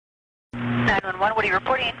911, what are you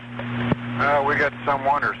reporting? We got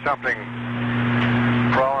someone or something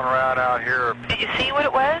crawling around out here. Did you see what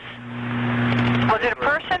it was? Was it a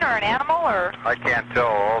person or an animal or? I can't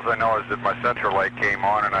tell. All I know is that my central light came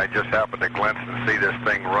on and I just happened to glimpse and see this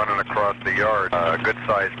thing running across the yard. A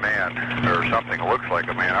good-sized man or something. It looks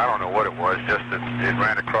like a man. I don't know what it was, just that it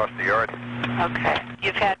ran across the yard. Okay.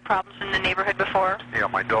 You've had problems in the neighborhood before? Yeah,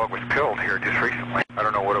 my dog was killed here just recently. I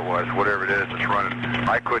don't know what it was. Whatever it is, it's running.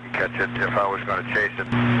 I couldn't catch it if I was going to chase it.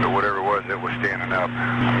 But whatever it was standing up.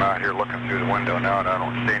 I'm out here looking through the window now and I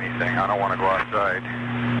don't see anything. I don't want to go outside.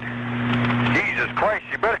 Jesus Christ,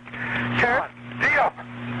 you better... Sir? Dio!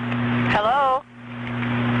 Hello?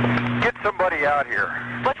 Get somebody out here.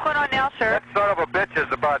 What's going on now, sir? That son of a bitch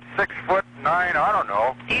is about 6'9", I don't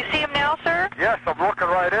know. Do you see him now, sir? Yes, I'm looking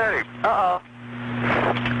right at him. Uh-oh.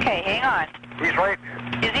 Okay, hang on. He's right...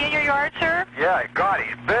 Is he in your yard, sir? Yeah, God,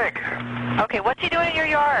 he's big. Okay, what's he doing in your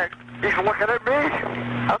yard? He's looking at me.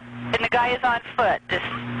 Oh, and the guy is on foot.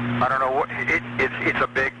 I don't know what... It's a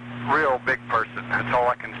big... real big person. That's all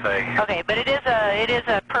I can say. Okay, but it is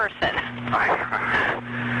a person.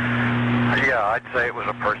 Yeah, I'd say it was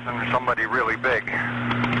a person, somebody really big.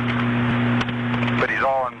 But he's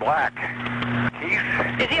all in black.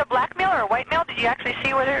 Is he a black male or a white male? Did you actually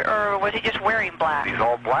see whether, or was he just wearing black? He's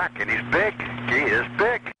all black and he's big. He is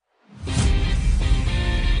big.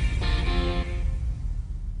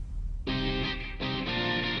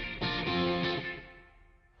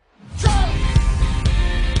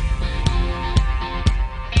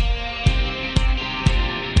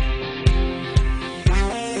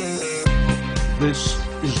 This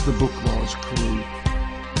is the Bukwas Crew.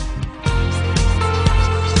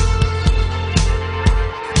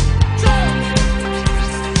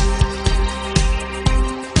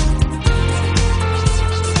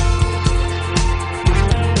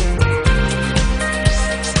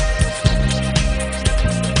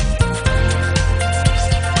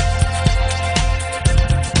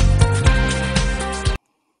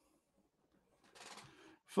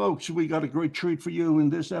 Folks, we got a great treat for you in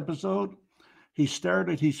this episode. He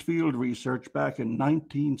started his field research back in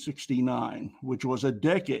 1969, which was a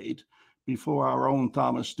decade before our own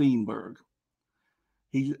Thomas Steenberg.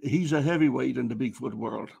 He's a heavyweight in the Bigfoot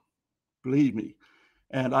world, believe me.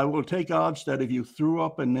 And I will take odds that if you threw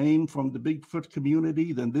up a name from the Bigfoot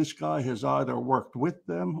community, then this guy has either worked with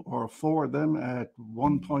them or for them at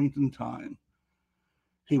one point in time.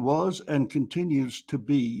 He was and continues to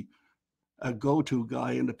be a go-to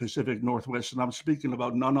guy in the Pacific Northwest, and I'm speaking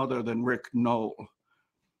about none other than Rick Noll.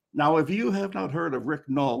 Now, if you have not heard of Rick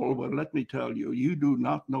Noll, well, let me tell you, you do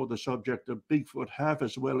not know the subject of Bigfoot half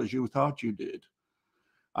as well as you thought you did.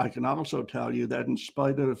 I can also tell you that in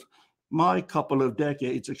spite of my couple of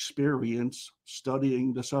decades experience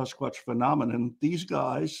studying the Sasquatch phenomenon, these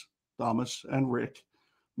guys, Thomas and Rick,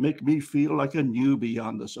 make me feel like a newbie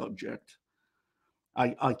on the subject.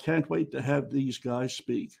 I can't wait to have these guys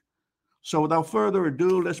speak. So without further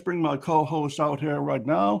ado, let's bring my co-host out here right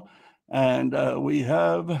now. And we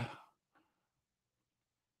have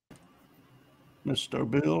Mr.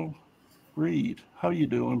 Bill Reed. How you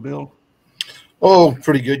doing, Bill? Oh,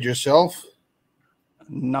 pretty good. Yourself?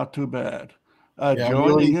 Not too bad. Yeah,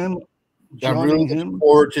 Joining him. I'm really looking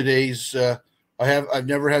forward to today's. I've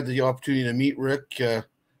never had the opportunity to meet Rick.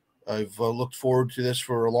 I've looked forward to this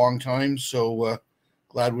for a long time. So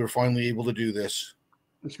glad we're finally able to do this.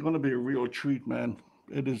 It's going to be a real treat, man.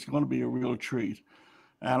 It is going to be a real treat.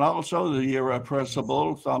 And also the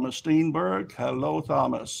irrepressible Thomas Steenberg. Hello,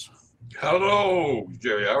 Thomas. Hello,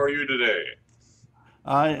 Jerry. How are you today?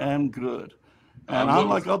 I am good. And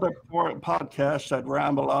unlike other podcasts that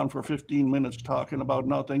ramble on for 15 minutes talking about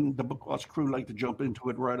nothing, the Bukwas Crew like to jump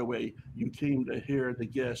into it right away. You came to hear the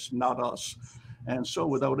guests, not us. And so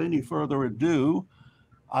without any further ado,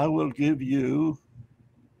 I will give you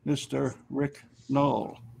Mr. Rick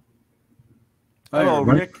Noll. Hello,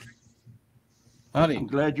 Rick. Howdy. I'm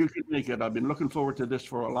glad you could make it. I've been looking forward to this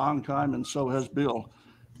for a long time, and so has Bill,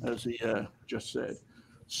 as he just said.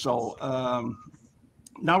 So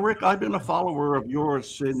now, Rick, I've been a follower of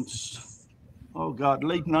yours since,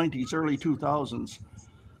 late 90s, early 2000s.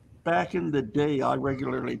 Back in the day, I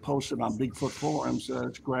regularly posted on Bigfoot forums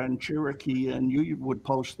as Grand Cherokee, and you would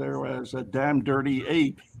post there as a damn dirty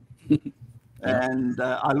ape. And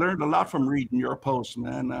I learned a lot from reading your posts,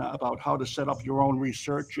 man, about how to set up your own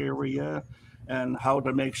research area and how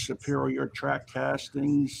to make superior track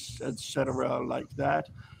castings, etc., like that.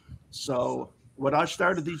 So when I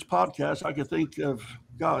started these podcasts, I could think of,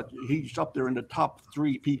 God, he's up there in the top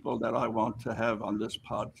 3 people that I want to have on this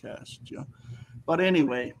podcast. Yeah. But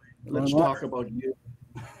anyway, let's talk about you.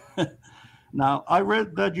 Now, I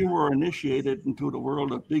read that you were initiated into the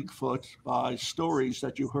world of Bigfoot by stories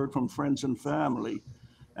that you heard from friends and family,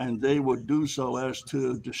 and they would do so as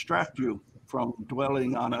to distract you from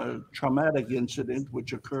dwelling on a traumatic incident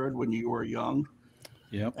which occurred when you were young.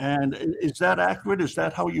 Yep. And is that accurate? Is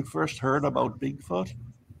that how you first heard about Bigfoot?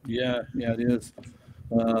 Yeah, it is.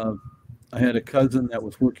 I had a cousin that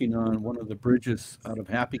was working on one of the bridges out of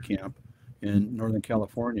Happy Camp in Northern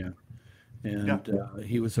California. And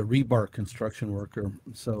he was a rebar construction worker.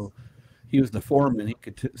 So he was the foreman. He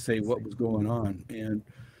could say what was going on. And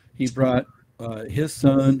he brought his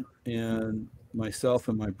son and myself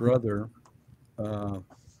and my brother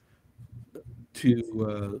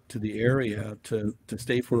to the area to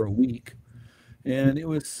stay for a week. And it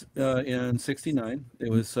was in '69. It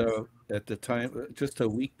was at the time just a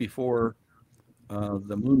week before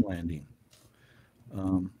the moon landing.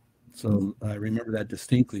 So I remember that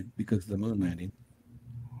distinctly because of the moon landing.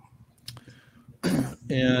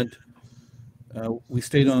 And we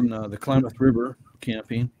stayed on the Klamath River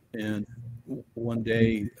camping. And one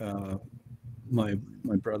day, my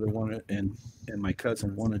brother wanted and my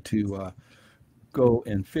cousin wanted to go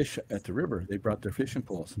and fish at the river. They brought their fishing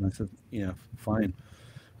poles, and I said, "Yeah, fine."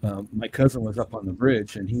 My cousin was up on the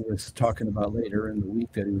bridge, and he was talking about later in the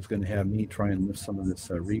week that he was going to have me try and lift some of this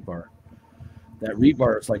rebar. That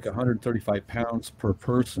rebar is like 135 pounds per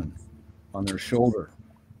person on their shoulder.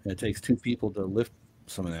 And it takes 2 people to lift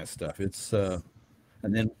some of that stuff. It's and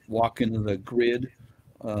then walk into the grid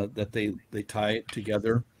that they tie it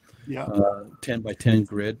together. Yeah. 10 by 10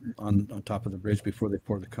 grid on top of the bridge before they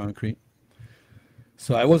pour the concrete.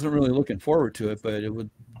 So I wasn't really looking forward to it, but it would,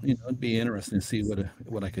 it'd be interesting to see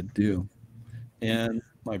what I could do. And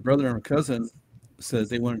my brother and my cousin said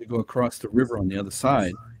they wanted to go across the river on the other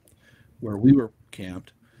side where we were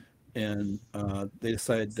camped, and they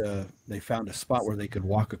decided they found a spot where they could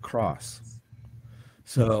walk across.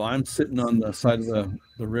 So I'm sitting on the side of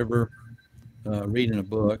the river reading a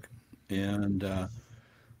book, and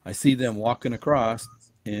I see them walking across,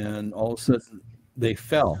 and all of a sudden they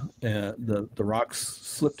fell. The rocks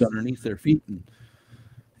slipped underneath their feet,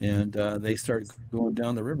 and they started going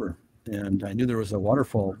down the river. And I knew there was a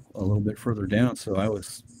waterfall a little bit further down, so I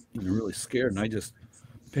was really scared, and I just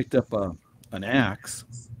picked up an axe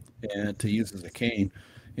and to use as a cane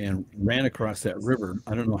and ran across that river.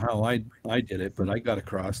 I don't know how I did it, but I got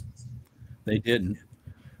across. They didn't.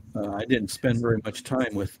 I didn't spend very much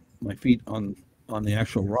time with my feet on the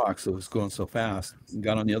actual rocks. It was going so fast.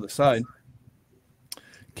 Got on the other side,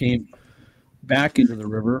 came back into the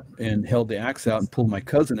river and held the axe out and pulled my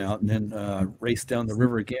cousin out, and then raced down the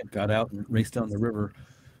river again. Got out and raced down the river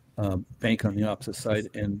bank on the opposite side,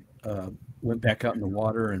 and went back out in the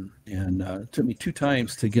water, and it took me 2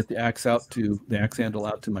 times to get the axe handle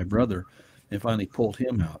out to my brother, and finally pulled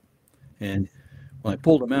him out. And when I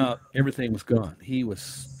pulled him out, everything was gone. He was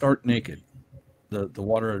stark naked. The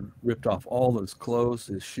water had ripped off all of his clothes,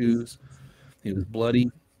 his shoes. He was bloody,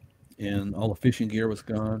 and all the fishing gear was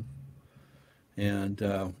gone. And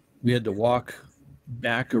we had to walk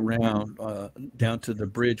back around down to the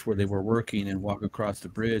bridge where they were working and walk across the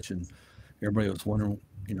bridge, and everybody was wondering,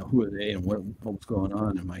 who are they and what was going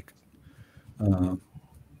on. And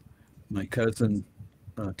my cousin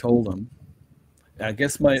told them. I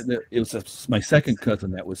guess it was my second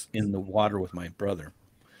cousin that was in the water with my brother,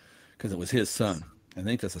 because it was his son. I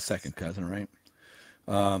think that's a second cousin, right?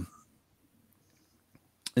 And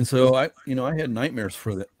so I had nightmares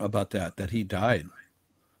about that he died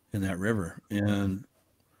in that river. And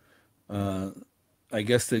I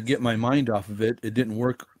guess to get my mind off of it, it didn't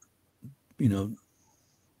work,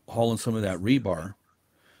 hauling some of that rebar.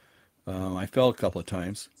 I fell a couple of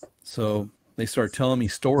times. So they started telling me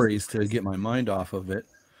stories to get my mind off of it.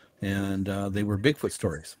 And they were Bigfoot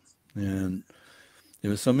stories. And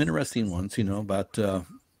there was some interesting ones, about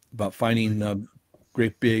finding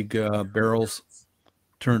great big barrels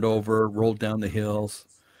turned over, rolled down the hills.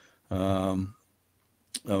 Some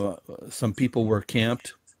people were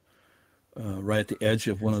camped right at the edge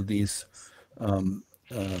of one of these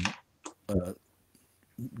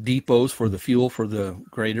depots for the fuel for the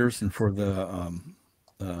graders and for the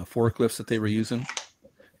forklifts that they were using.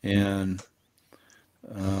 And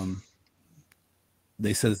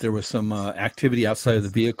they said that there was some activity outside of the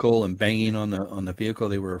vehicle and banging on the vehicle.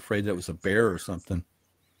 They were afraid that it was a bear or something.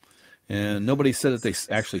 And nobody said that they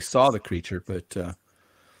actually saw the creature, but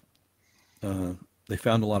they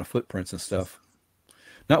found a lot of footprints and stuff.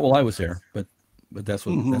 Not while I was there, but that's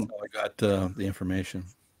how I got the information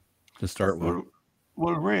to start with.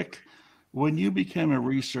 Well, Rick, when you became a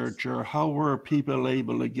researcher, how were people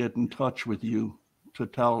able to get in touch with you to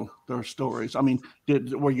tell their stories. I mean,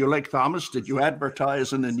 were you like Thomas? Did you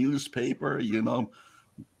advertise in the newspaper? You know,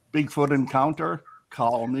 Bigfoot encounter?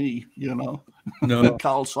 Call me. You know, No,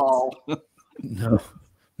 call Saul. no.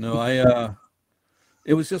 I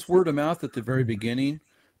it was just word of mouth at the very beginning,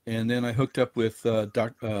 and then I hooked up with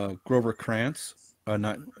Grover Krantz,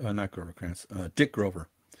 not Grover Krantz, Dick Grover,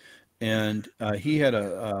 and he had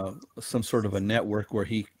some sort of a network where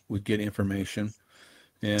he would get information,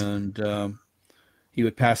 and he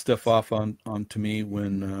would pass stuff off on to me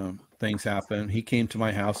when things happen. He came to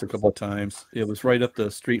my house a couple of times. It was right up the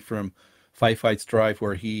street from Five Fights Drive,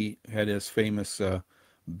 where he had his famous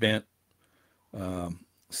bent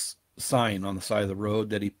sign on the side of the road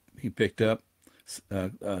that he picked up.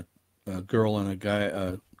 A girl and a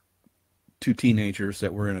guy, two teenagers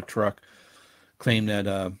that were in a truck, claimed that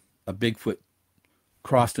a Bigfoot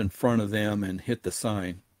crossed in front of them and hit the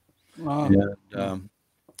sign. Wow. And,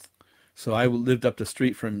 so I lived up the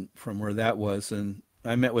street from where that was, and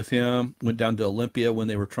I met with him. Went down to Olympia when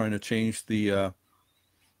they were trying to change the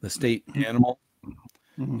state animal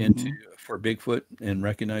for Bigfoot and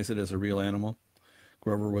recognize it as a real animal.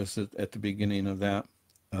 Grover was at the beginning of that,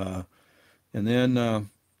 and then I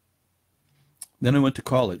went to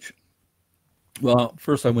college. Well,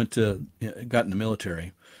 first I got in the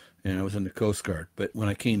military, and I was in the Coast Guard. But when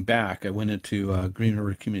I came back, I went into Green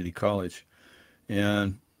River Community College,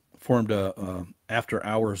 and formed a after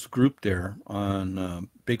hours group there on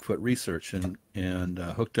Bigfoot research, and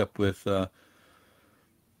hooked up with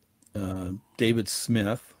David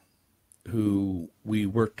Smith, who we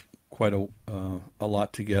worked quite a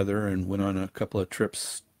lot together, and went on a couple of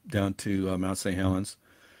trips down to Mount St. Helens.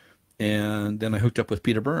 And then I hooked up with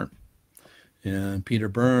Peter Byrne, and Peter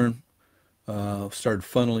Byrne started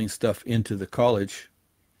funneling stuff into the college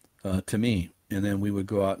to me, and then we would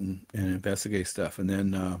go out and investigate stuff. And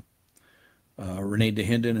then Renee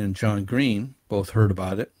DeHinden and John Green both heard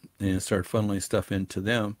about it and started funneling stuff into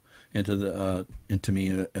them, into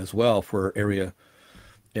me as well, for area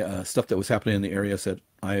stuff that was happening in the areas that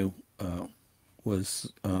I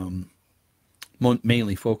was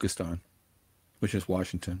mainly focused on, which is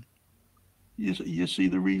Washington. You see,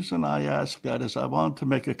 the reason I ask that is I want to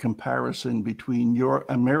make a comparison between your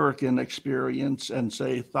American experience and,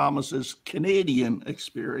 say, Thomas's Canadian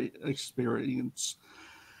experience.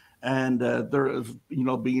 And they're,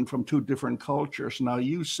 being from two different cultures. Now,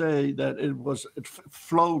 you say that it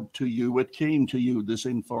flowed to you, it came to you, this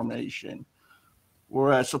information.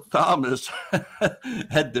 Whereas Thomas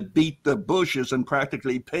had to beat the bushes and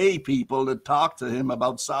practically pay people to talk to him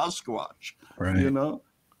about Sasquatch, right.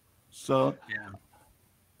 So yeah,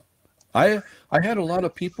 I had a lot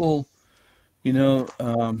of people, they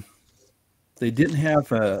didn't have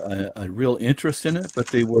a real interest in it, but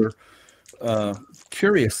they were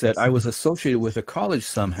curious that I was associated with a college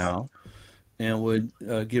somehow, and would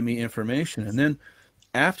give me information. And then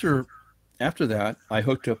after that, I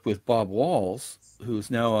hooked up with Bob Walls, who's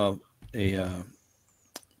now a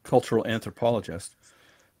cultural anthropologist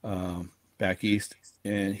back east,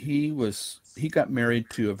 and he got married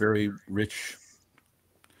to a very rich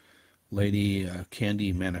lady,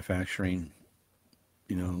 candy manufacturing,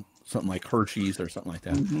 something like Hershey's or something like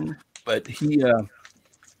that. Mm-hmm. But he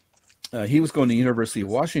was going to the University of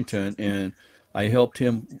Washington, and I helped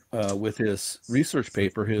him with his research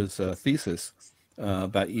paper, his thesis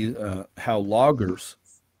about how loggers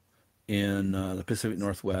in the Pacific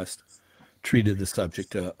Northwest treated the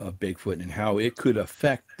subject of Bigfoot, and how it could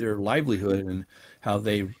affect their livelihood, and how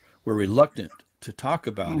they were reluctant to talk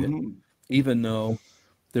about it, even though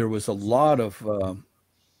there was a lot of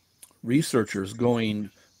researchers going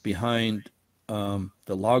behind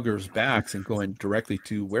the loggers' backs and going directly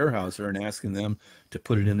to Weyerhaeuser and asking them to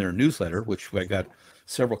put it in their newsletter, which I got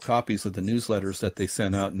several copies of the newsletters that they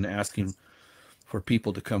sent out, and asking for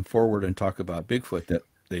people to come forward and talk about Bigfoot that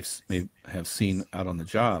they may have seen out on the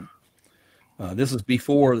job. This is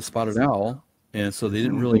before the spotted owl, and so they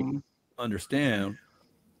didn't really understand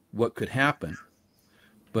what could happen.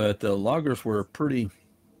 But the loggers were pretty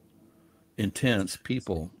intense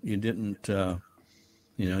people. You didn't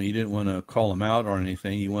you didn't want to call them out or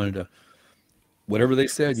anything. You wanted to, whatever they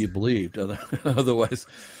said, you believed. Otherwise,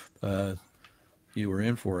 you were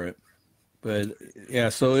in for it. But yeah,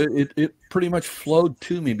 so it pretty much flowed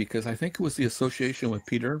to me, because I think it was the association with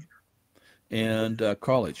Peter and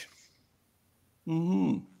college.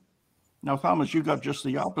 Now, Thomas, you got just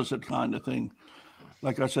the opposite kind of thing.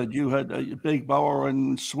 Like I said, you had a big borrow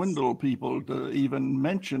and swindle people to even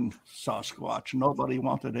mention Sasquatch. Nobody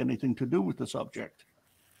wanted anything to do with the subject.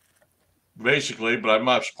 Basically, but I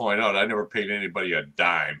must point out, I never paid anybody a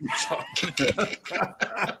dime. So.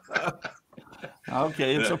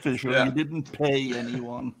 Okay, it's official. Yeah. You didn't pay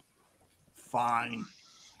anyone. Fine.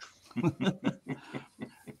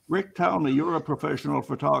 Rick, tell me, you're a professional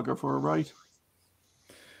photographer, right?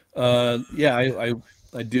 Yeah,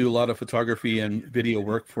 I do a lot of photography and video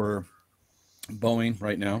work for Boeing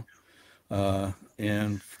right now.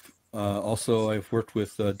 And also I've worked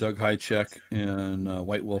with Doug Hychek and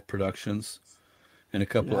White Wolf Productions and a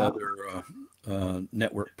couple other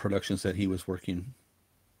network productions that he was working.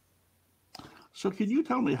 So can you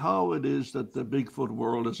tell me how it is that the Bigfoot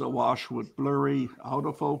world is awash with blurry, out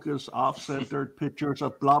of focus, off-centered pictures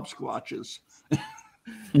of blob squatches?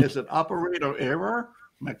 Is it operator error,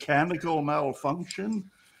 mechanical malfunction,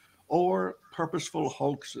 or purposeful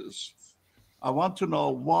hoaxes? I want to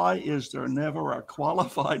know, why is there never a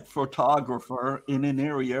qualified photographer in an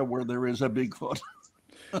area where there is a Bigfoot?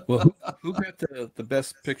 Well, who got the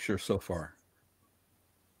best picture so far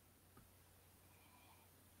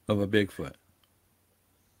of a Bigfoot?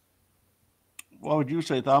 What would you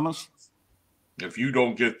say, Thomas? If you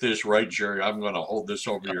don't get this right, Jerry, I'm going to hold this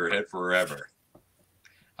over your head forever.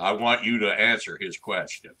 I want you to answer his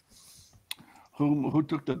question. Who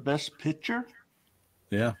took the best picture?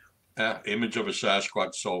 Yeah. Image of a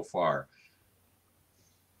Sasquatch so far.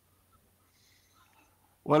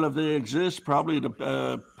 Well, if they exist, probably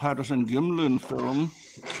the Patterson Gimlin film.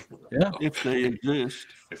 Yeah. If they exist.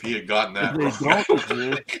 If he had gotten that if they wrong. don't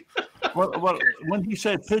exist. Well, when he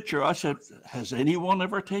said picture, I said, has anyone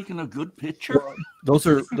ever taken a good picture? Well, those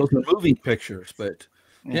are moving pictures, but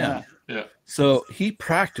yeah. So he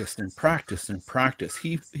practiced and practiced and practiced.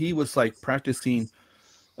 He was like practicing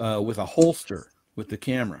with a holster with the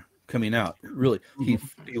camera coming out. Really,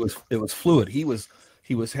 it was fluid. He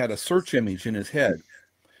had a search image in his head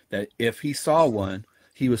that if he saw one,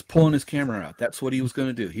 he was pulling his camera out. That's what he was going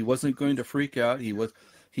to do. He wasn't going to freak out. He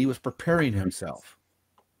was preparing himself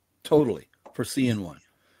totally for seeing one.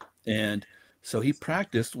 And so he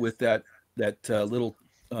practiced with that little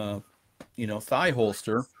thigh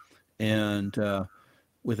holster and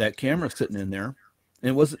with that camera sitting in there.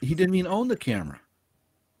 And he didn't even own the camera.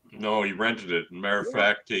 No, he rented it. Matter of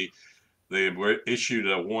fact, they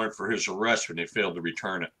issued a warrant for his arrest when they failed to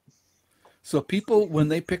return it. So people, when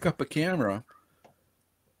they pick up a camera,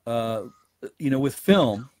 with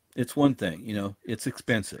film, it's one thing, it's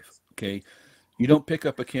expensive. Okay. You don't pick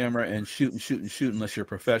up a camera and shoot unless you're a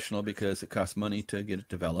professional, because it costs money to get it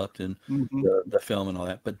developed and the film and all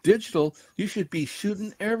that. But digital, you should be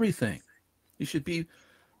shooting everything. You should be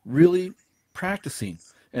really practicing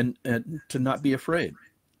and to not be afraid.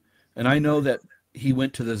 And I know that he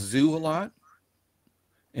went to the zoo a lot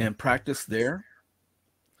and practiced there.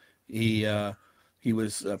 He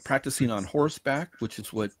was practicing on horseback, which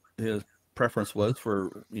is what his preference was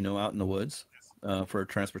for, out in the woods for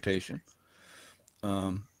transportation.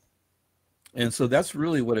 And so that's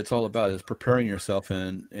really what it's all about, is preparing yourself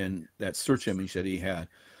and that search image that he had.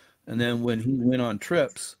 And then when he went on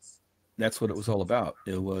trips, that's what it was all about.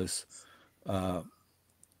 It was,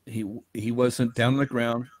 he wasn't down on the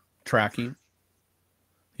ground tracking.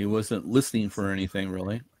 He wasn't listening for anything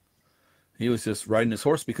really. He was just riding his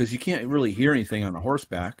horse, because you can't really hear anything on a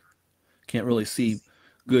horseback. Can't really see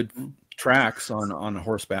good tracks on a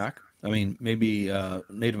horseback. I mean, maybe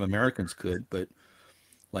Native Americans could, but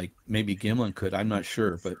like maybe Gimlin could. I'm not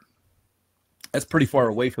sure, but that's pretty far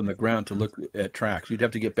away from the ground to look at tracks. You'd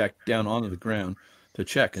have to get back down onto the ground to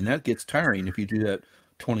check, and that gets tiring if you do that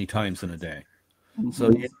 20 times in a day. So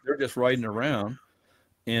they're just riding around,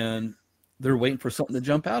 and they're waiting for something to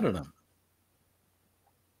jump out at them.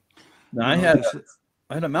 Now, I had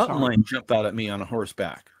a mountain lion jump out at me on a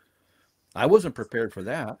horseback. I wasn't prepared for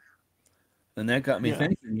that. And that got me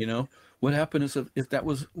thinking, what happened if that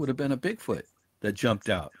would have been a Bigfoot that jumped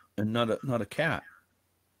out and not a cat?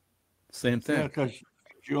 Same thing. Yeah, because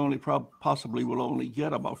you only possibly will only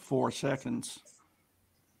get about 4 seconds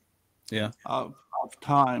of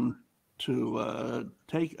time to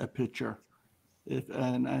take a picture.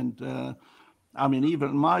 I mean,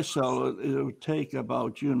 even my cell, it would take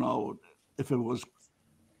about, if it was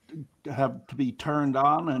to have to be turned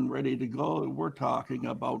on and ready to go, we're talking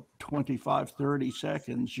about 25, 30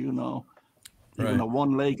 seconds, Even a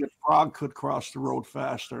one-legged frog could cross the road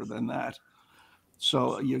faster than that.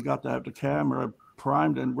 So you got to have the camera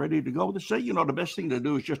primed and ready to go. They say, the best thing to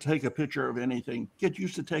do is just take a picture of anything. Get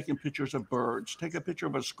used to taking pictures of birds. Take a picture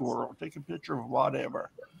of a squirrel. Take a picture of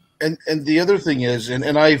whatever. And the other thing is,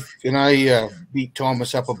 and I beat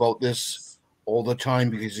Thomas up about this all the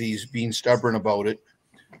time because he's being stubborn about it.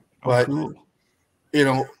 But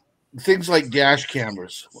things like dash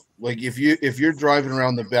cameras, like if you're driving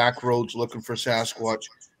around the back roads looking for Sasquatch,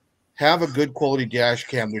 have a good quality dash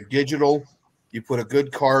cam. They're digital. you put a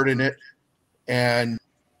good card in it, and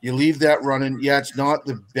you leave that running. Yeah, it's not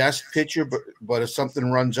the best picture, but if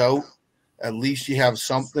something runs out, at least you have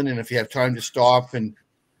something. And if you have time to stop, and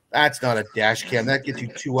that's not a dash cam, that gets you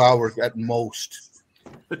 2 hours at most.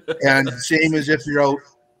 And same as if you're out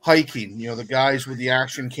hiking, the guys with the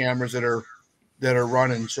action cameras that are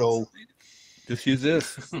running. So just use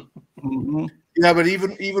this. Mm-hmm. Yeah, but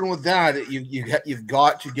even with that, you've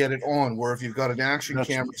got to get it on. Where if you've got an action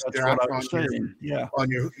camera strapped on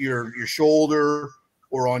your shoulder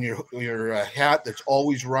or on your hat that's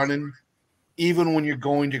always running, even when you're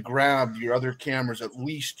going to grab your other cameras, at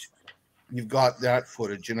least you've got that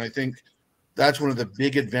footage. And I think that's one of the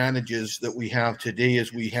big advantages that we have today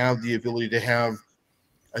is we have the ability to have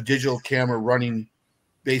a digital camera running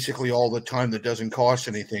basically all the time that doesn't cost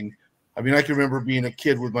anything. I mean, I can remember being a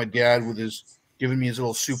kid with my dad with giving me his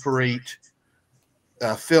little Super 8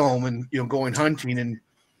 film and, going hunting and,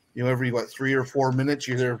 every, 3 or 4 minutes,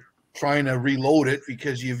 you're there trying to reload it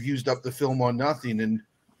because you've used up the film on nothing and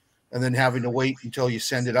then having to wait until you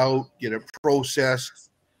send it out, get it processed,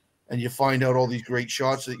 and you find out all these great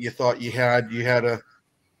shots that you thought you had. You had a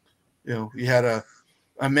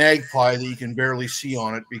magpie that you can barely see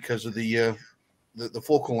on it because of the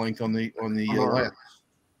focal length on the lens.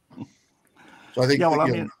 So I think,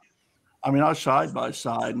 I mean, I side by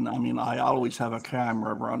side, and I mean, I always have a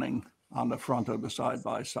camera running on the front of the side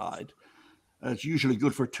by side. It's usually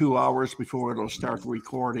good for 2 hours before it'll start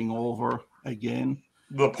recording over again.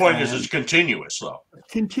 The point is, it's continuous, though.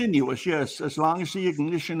 Continuous, yes. As long as the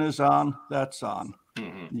ignition is on, that's on.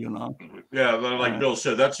 Mm-hmm. Yeah, like Bill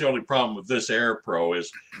said, that's the only problem with this Air Pro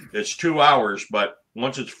is it's 2 hours, but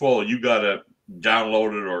once it's full, you got to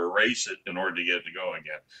download it or erase it in order to get it to go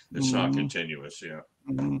again. It's not continuous, yeah.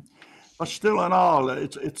 Mm-hmm. But still, in all,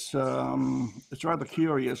 it's rather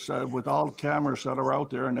curious with all the cameras that are out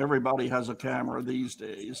there, and everybody has a camera these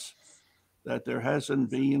days, that there hasn't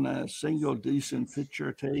been a single decent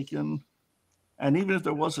picture taken. And even if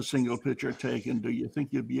there was a single picture taken, do you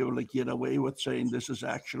think you'd be able to get away with saying this is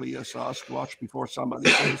actually a Sasquatch before somebody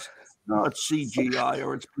says, no, it's CGI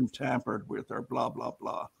or it's been tampered with or blah, blah,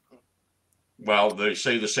 blah? Well, they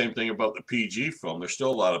say the same thing about the PG film. There's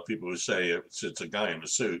still a lot of people who say it's a guy in a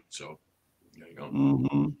suit. So there you go.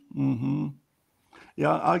 Mm-hmm. Mm-hmm.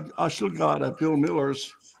 Yeah, I still got Bill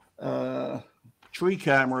Miller's tree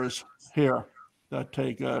cameras here that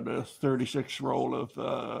take the 36 roll of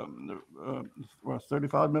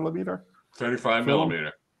 35 millimeter. 35 film.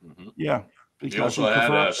 Millimeter. Mm-hmm. Yeah. He also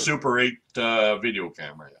had a Super 8 video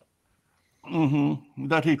camera. Mm-hmm.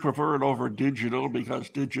 That he preferred over digital because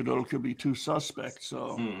digital could be too suspect.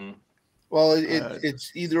 So, well,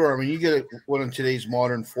 it's either or. I mean, you get one of today's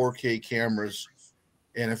modern 4K cameras,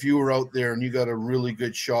 and if you were out there and you got a really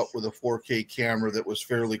good shot with a 4K camera that was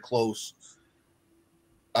fairly close,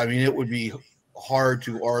 I mean, it would be hard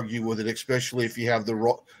to argue with it, especially if you have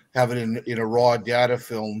it in a raw data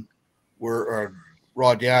film where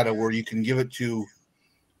you can give it to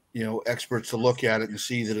experts to look at it and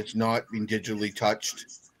see that it's not being digitally touched.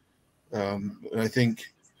 And I think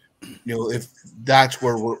if that's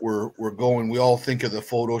where we're going, we all think of the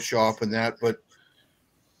Photoshop and that, but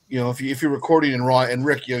if you're recording in raw, and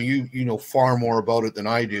Rick, you know far more about it than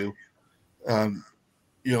I do.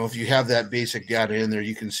 If you have that basic data in there,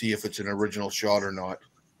 you can see if it's an original shot or not.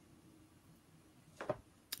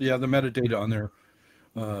 Yeah, the metadata on there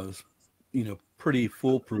is, pretty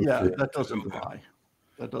foolproof. Yeah, that doesn't lie.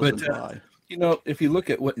 That doesn't lie. If you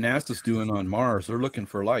look at what NASA's doing on Mars, they're looking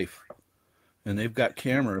for life. And they've got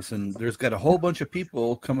cameras, and there's got a whole bunch of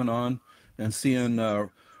people coming on and seeing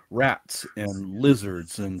rats and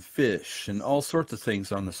lizards and fish and all sorts of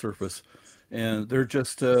things on the surface. And they're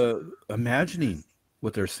just imagining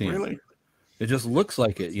what they're seeing. Really? It just looks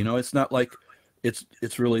like it. It's not like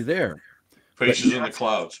it's really there. Faces in the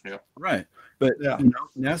clouds. Yeah. Right. But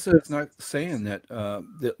NASA is not saying that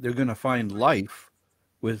they're going to find life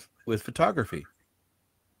with photography.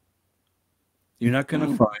 You're not going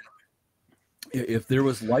to find, if there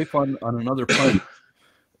was life on another planet,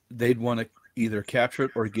 they'd want to either capture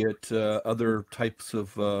it or get other types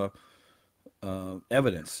of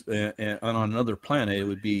evidence. And on another planet, it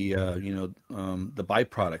would be the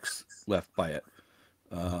byproducts left by it.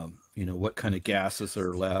 What kind of gases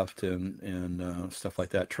are left and stuff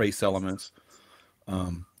like that, trace elements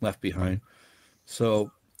left behind.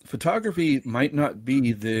 So photography might not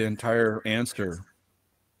be the entire answer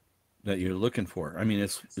that you're looking for. I mean,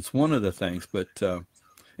 it's one of the things, but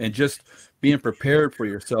and just being prepared for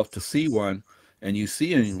yourself to see one, and you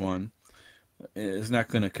see anyone, is not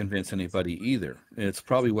going to convince anybody either. It's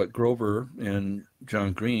probably what Grover and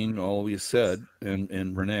John Green always said,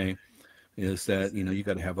 and Renee, is that, you know, you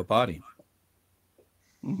got to have a body.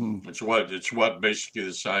 Mm-hmm. It's what basically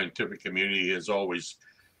the scientific community has always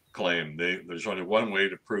claimed. There's only one way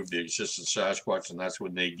to prove the existence of Sasquatch, and that's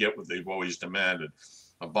when they get what they've always demanded: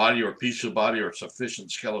 a body or a piece of body or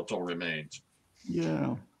sufficient skeletal remains.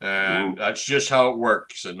 Yeah. And that's just how it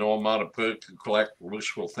works, and no amount of collect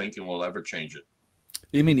wishful thinking will ever change it.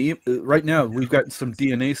 I mean, right now we've got some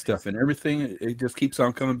DNA stuff and everything. It just keeps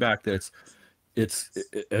on coming back that it's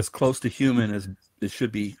as close to human as it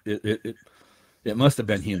should be. It must have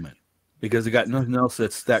been human, because it got nothing else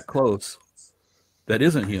that's that close that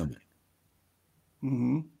isn't human.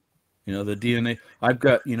 Mm-hmm. You know, the DNA. I've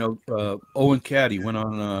got, you know, Owen Caddy went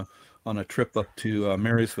on a trip up to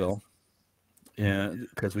Marysville, and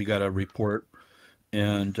because we got a report,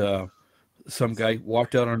 and some guy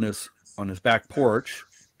walked out on his back porch,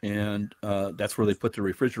 and that's where they put the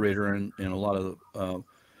refrigerator and a lot of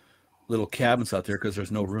little cabins out there because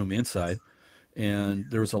there's no room inside. And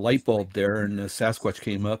there was a light bulb there, and the Sasquatch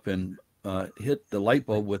came up and hit the light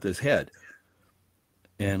bulb with his head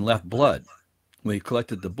and left blood. We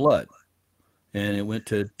collected the blood, and it went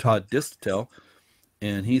to Todd Distel,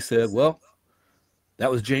 and he said, well, that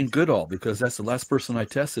was Jane Goodall, because that's the last person I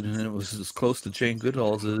tested, and it was as close to Jane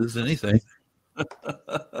Goodall as it is anything.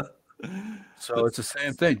 So it's the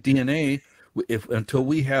same thing. DNA, until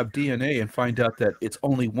we have DNA and find out that it's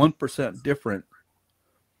only 1% different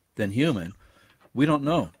than human, we don't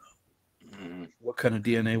know what kind of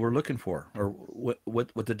DNA we're looking for, or what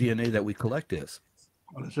the DNA that we collect is.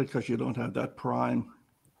 Well, is it because you don't have that prime?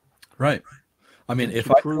 Right. I mean,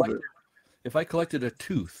 if I collected a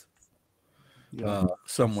tooth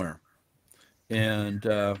somewhere, and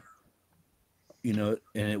you know,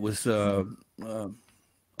 and it was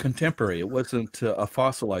contemporary, it wasn't a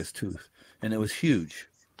fossilized tooth, and it was huge.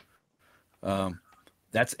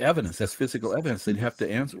 That's evidence. That's physical evidence. They'd have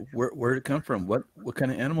to answer where did it come from? What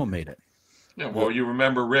kind of animal made it? Yeah, well, you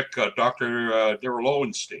remember Rick, Dr. Daryl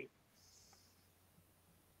Lowenstein,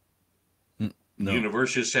 No.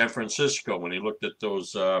 University of San Francisco, when he looked at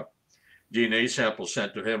those DNA samples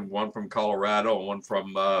sent to him, one from Colorado and one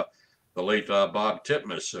from the late Bob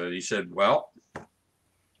Titmus. He said, well,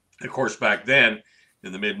 of course, back then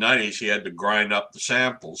in the mid-90s, he had to grind up the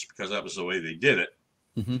samples because that was the way they did it.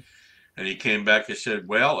 Mm-hmm. And he came back and said,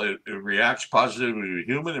 well, it reacts positively with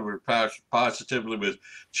human and reacts positively with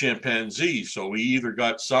chimpanzees. So we either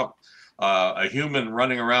got a human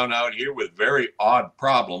running around out here with very odd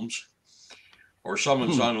problems, or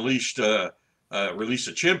someone's released a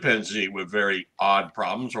chimpanzee with very odd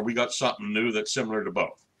problems, or we got something new that's similar to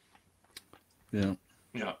both. Yeah.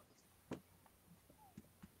 Yeah.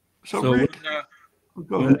 So Rick,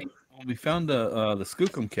 go ahead. when we found the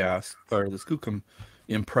Skookum cast, or the Skookum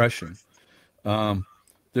impression,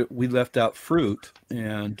 we left out fruit,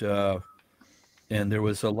 and there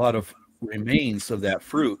was a lot of remains of that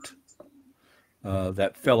fruit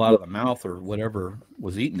that fell out of the mouth or whatever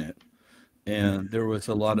was eating it, and there was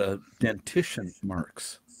a lot of dentition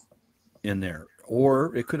marks in there,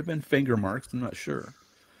 or it could have been finger marks. I'm not sure,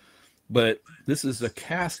 but this is a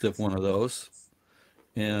cast of one of those,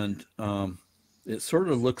 and it sort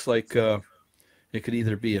of looks like it could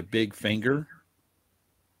either be a big finger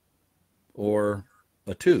or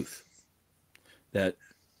a tooth that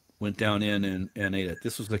went down in and ate it.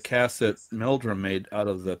 This was the cast that Meldrum made out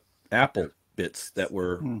of the apple bits that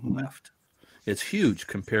were left. It's huge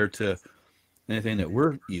compared to anything that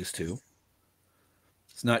we're used to.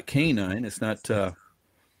 It's not canine. It's not,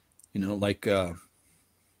 like a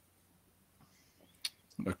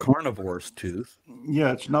carnivore's tooth.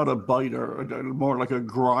 Yeah, it's not a biter, more like a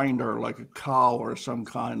grinder, like a cow or some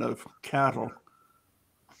kind of cattle.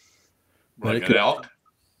 But Like an elk?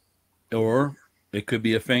 Or it could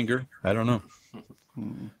be a finger. I don't know.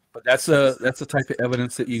 But that's a type of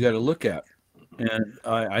evidence that you got to look at. And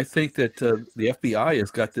I think that the FBI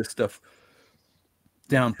has got this stuff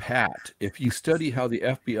down pat. If you study how the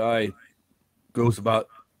FBI goes about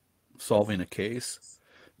solving a case,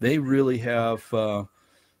 they really have,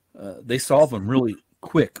 they solve them really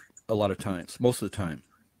quick a lot of times, most of the time,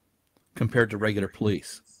 compared to regular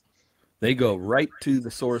police. They go right to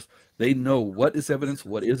the source. They know what is evidence,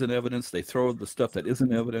 what isn't evidence. They throw the stuff that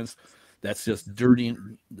isn't evidence. That's just dirty.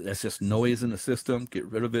 That's just noise in the system. Get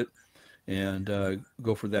rid of it, and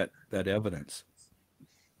go for that evidence.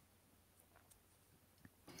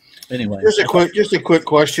 Anyway, just a quick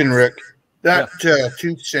question, Rick. That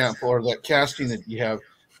tooth sample or that casting that you have,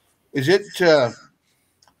 is it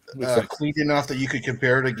clean enough that you could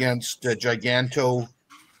compare it against Giganto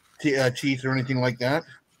teeth or anything like that?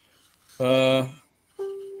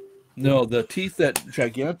 No, the teeth that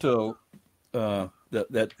Giganto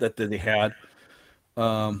that they had.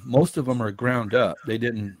 Most of them are ground up. They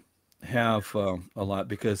didn't have a lot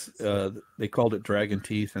because they called it dragon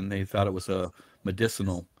teeth, and they thought it was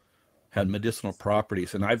had medicinal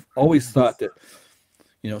properties. And I've always thought that,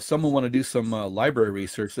 if someone want to do some library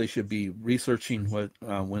research, they should be researching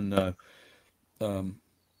when the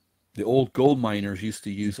old gold miners used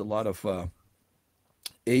to use a lot of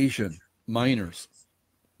Asian miners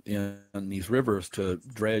in these rivers to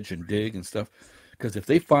dredge and dig and stuff. Because if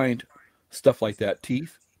they find stuff like that,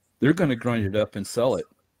 teeth, they're going to grind it up and sell it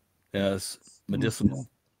as medicinal.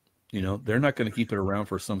 They're not going to keep it around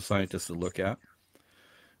for some scientists to look at.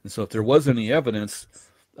 And so if there was any evidence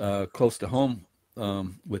close to home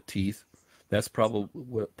with teeth, that's probably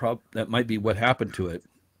that might be what happened to it.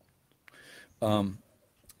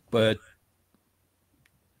 But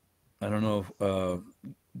I don't know if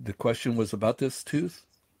the question was about this tooth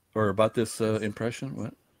or about this impression.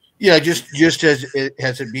 What? Yeah, just has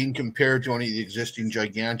it been compared to any of the existing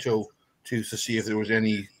giganto tooths to see if there was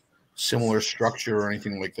any similar structure or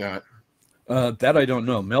anything like that? That I don't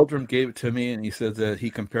know. Meldrum gave it to me, and he said that he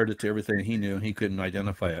compared it to everything he knew, and he couldn't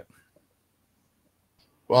identify it.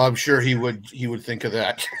 Well, I'm sure he would think of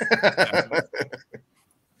that.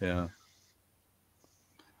 Yeah.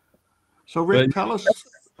 So Rick, tell us.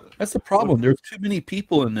 That's the problem. There's too many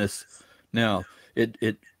people in this now.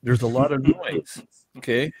 There's a lot of noise.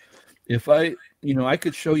 Okay. If I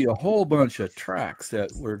could show you a whole bunch of tracks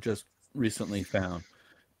that were just recently found,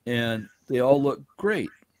 and they all look great,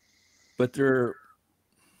 but they're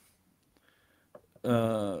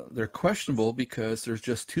questionable because there's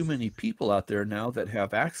just too many people out there now that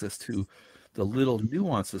have access to the little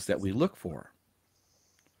nuances that we look for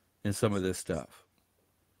in some of this stuff.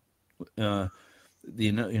 It's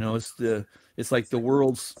like the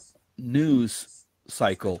world's news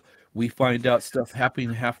cycle. We find out stuff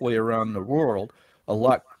happening halfway around the world a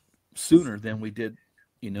lot sooner than we did,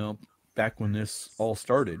 back when this all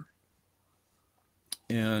started.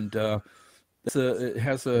 And it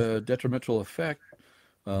has a detrimental effect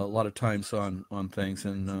a lot of times on things.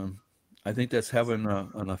 And I think that's having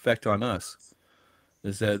an effect on us,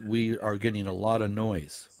 is that we are getting a lot of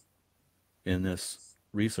noise in this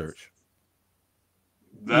research.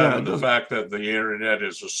 That and the fact that the internet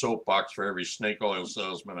is a soapbox for every snake oil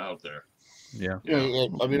salesman out there. Yeah. Yeah,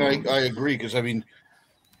 I mean, I agree, because I mean,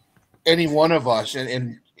 any one of us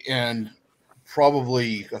and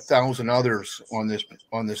probably 1,000 others on this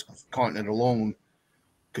continent alone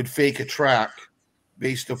could fake a track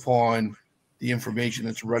based upon the information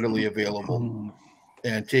that's readily available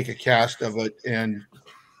and take a cast of it. And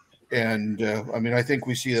I mean, I think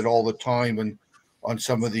we see that all the time, and on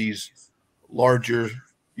some of these larger,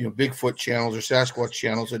 Bigfoot channels or Sasquatch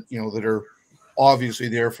channels that are obviously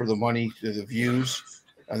there for the money, to the views,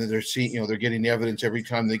 and then they're seeing, they're getting evidence every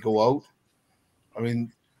time they go out. I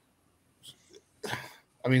mean,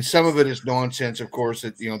 some of it is nonsense, of course,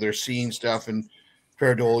 that, they're seeing stuff and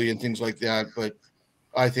pareidolia and things like that. But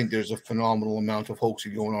I think there's a phenomenal amount of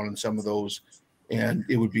hoaxing going on in some of those, and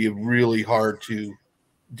it would be really hard to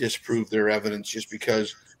disprove their evidence just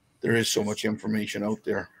because there is so much information out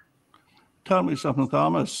there. Tell me something,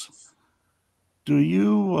 Thomas. Do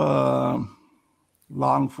you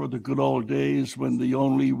long for the good old days when the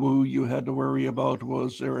only woo you had to worry about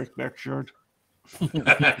was Eric Beckshard?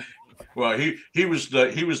 Well, he was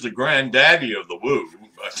the granddaddy of the woo.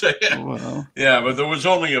 Well, yeah, but there was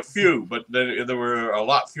only a few, but there were a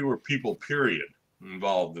lot fewer people, period,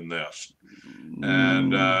 involved in this.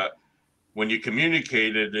 And when you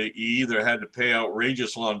communicated, you either had to pay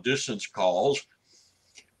outrageous long distance calls,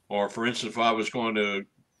 or, for instance, if I was going to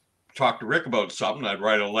talk to Rick about something, I'd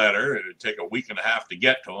write a letter. It would take a week and a half to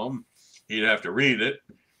get to him. He'd have to read it,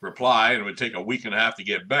 reply, and it would take a week and a half to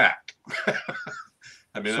get back.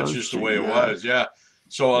 I mean, that's just the way it was. Yeah.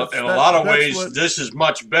 So in a lot of ways, this is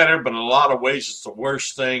much better, but in a lot of ways, it's the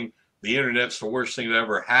worst thing. The internet's the worst thing that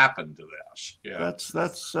ever happened to this. Yeah. That's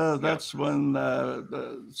when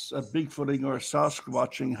Bigfooting or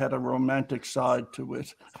Sasquatching had a romantic side to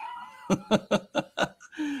it.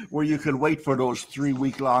 Where you could wait for those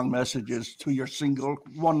 3-week-long messages to your single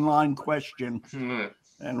one-line question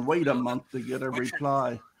and wait a month to get a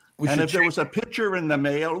reply. And if there was a picture in the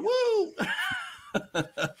mail, woo!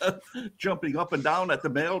 Jumping up and down at the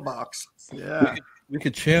mailbox. Yeah. We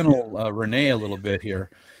could channel Renee a little bit here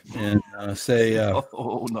and say...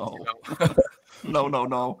 oh, no.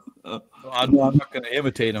 No. I'm not going to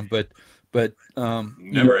imitate him, but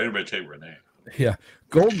never imitate Renee. Yeah.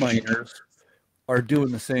 Gold miners are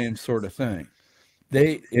doing the same sort of thing.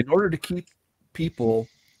 They, in order to keep people,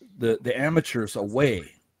 the amateurs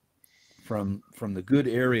away from the good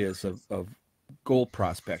areas of gold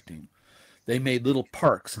prospecting. They made little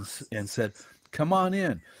parks and said, come on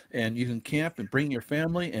in and you can camp and bring your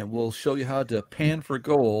family and we'll show you how to pan for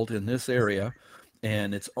gold in this area.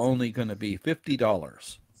 And it's only going to be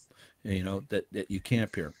 $50, that you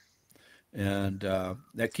camp here. And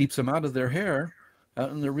that keeps them out of their hair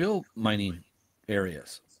out in the real mining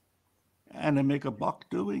areas. And they make a buck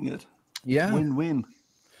doing it. Yeah. Win-win.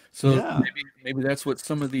 So yeah. maybe that's what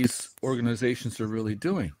some of these organizations are really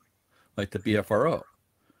doing, like the BFRO.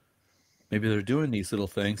 Maybe they're doing these little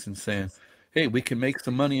things and saying, hey, we can make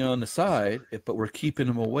some money on the side, but we're keeping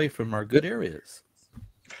them away from our good areas.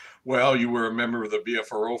 Well, you were a member of the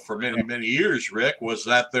BFRO for many, many years, Rick. Was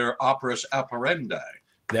that their operas operandi?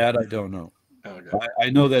 That I don't know. Okay. I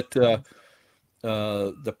know that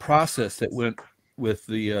the process that went with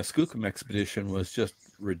the Skookum expedition was just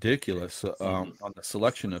ridiculous on the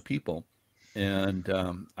selection of people. And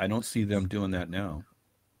I don't see them doing that now.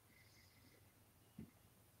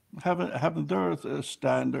 Haven't there a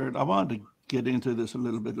standard? I wanted to get into this a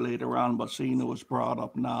little bit later on, but seeing it was brought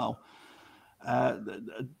up now.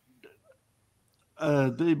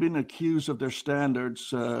 They've been accused of their standards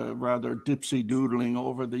rather dipsy-doodling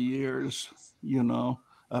over the years,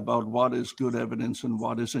 about what is good evidence and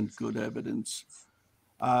what isn't good evidence.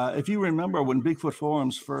 If you remember when Bigfoot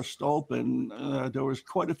forums first opened, there was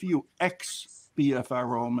quite a few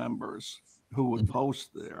ex-BFRO members who would post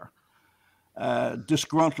there.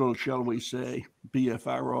 Disgruntled, shall we say,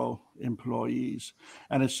 BFRO employees.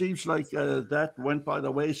 And it seems like that went by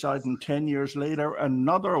the wayside, and 10 years later,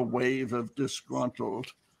 another wave of disgruntled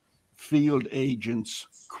field agents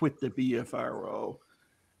quit the BFRO.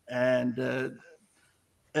 And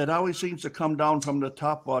it always seems to come down from the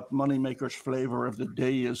top what Moneymaker's flavor of the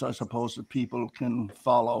day is. I suppose that people can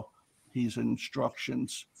follow his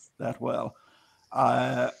instructions that well.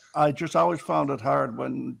 I just always found it hard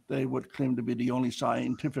when they would claim to be the only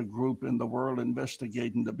scientific group in the world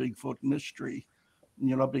investigating the Bigfoot mystery,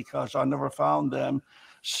 because I never found them.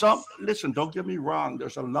 Listen, don't get me wrong.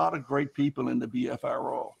 There's a lot of great people in the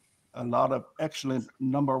BFRO, a lot of excellent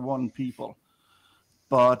number one people.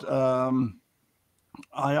 But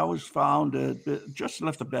I always found it just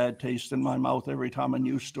left a bad taste in my mouth every time a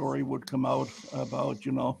news story would come out about,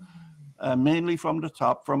 mainly from the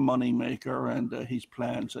top, from Moneymaker and his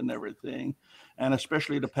plans and everything. And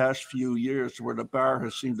especially the past few years where the bar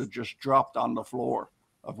has seemed to just dropped on the floor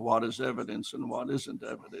of what is evidence and what isn't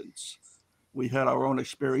evidence. We had our own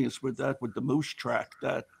experience with that, with the moose track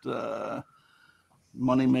that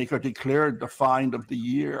Moneymaker declared the find of the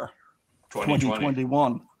year,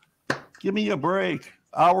 2021. Give me a break.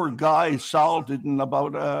 Our guy solved it in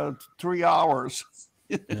about 3 hours.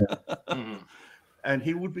 And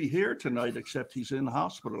he would be here tonight, except he's in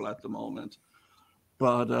hospital at the moment.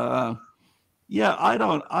 But I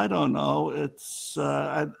don't know. It's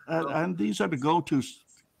and these are the go-to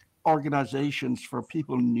organizations for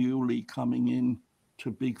people newly coming in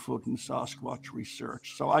to Bigfoot and Sasquatch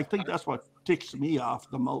research. So I think that's what ticks me off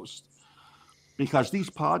the most, because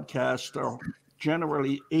these podcasts are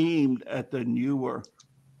generally aimed at the newer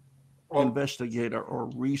investigator or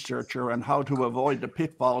researcher and how to avoid the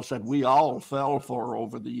pitfalls that we all fell for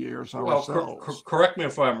over the years ourselves. Correct me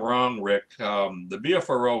if I'm wrong, Rick. The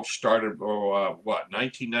BFRO started,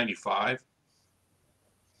 1995?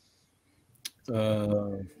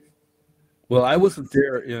 Well, I wasn't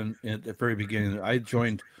there in the very beginning. I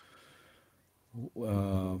joined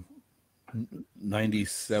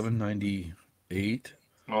 97, 98.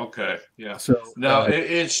 Okay, yeah. So now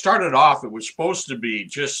it started off. It was supposed to be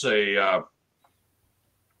just an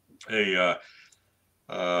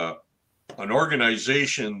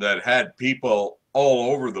organization that had people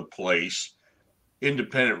all over the place,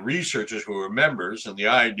 independent researchers who were members, and the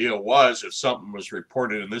idea was if something was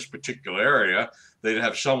reported in this particular area, they'd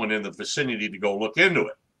have someone in the vicinity to go look into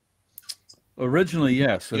it. Originally,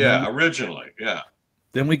 yes. Originally, yeah.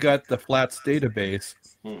 Then we got the Flats database.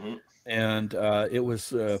 Mm-hmm. And it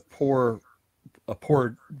was a poor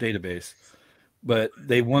database, but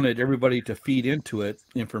they wanted everybody to feed into it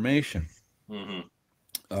information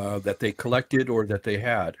that they collected or that they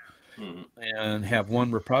had, and have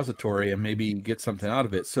one repository and maybe get something out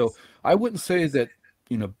of it. So I wouldn't say that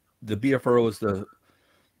the BFRO is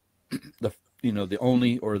the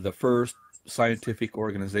only or the first scientific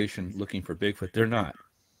organization looking for Bigfoot. They're not.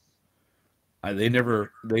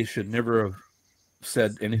 They should never have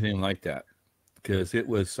said anything like that, because it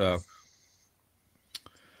was the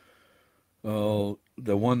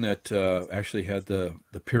one that actually had the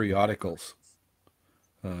periodicals.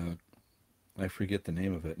 I forget the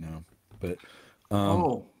name of it now, but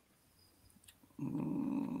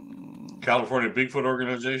California Bigfoot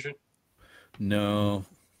Organization. No,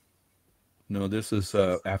 no, this is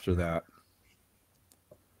after that.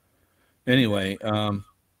 Anyway,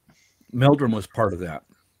 Meldrum was part of that,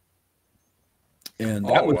 and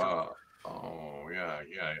that was yeah.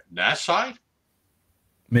 That side?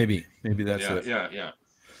 maybe that's Yeah, it. yeah.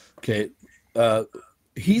 Okay,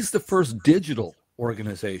 he's the first digital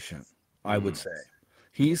organization, I would say.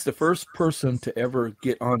 He's the first person to ever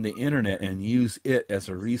get on the internet and use it as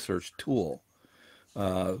a research tool,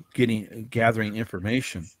 gathering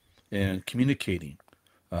information and communicating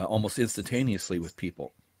almost instantaneously with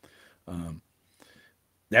people.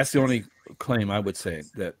 That's the only claim I would say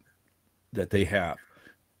that they have.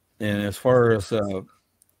 And as far as the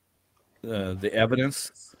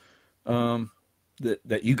evidence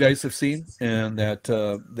that you guys have seen, and that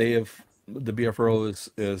the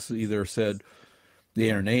BFRO is either said the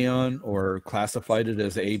Aeon or classified it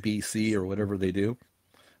as ABC or whatever they do.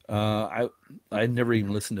 I never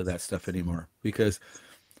even listen to that stuff anymore, because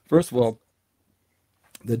first of all,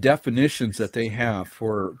 the definitions that they have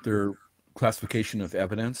for their classification of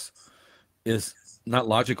evidence is not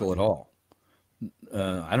logical at all.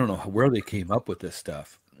 I don't know where they came up with this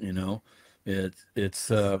stuff.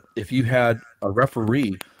 It's if you had a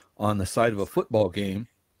referee on the side of a football game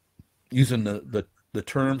using the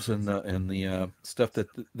terms and the stuff that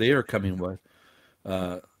they are coming with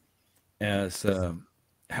as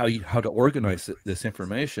how to organize this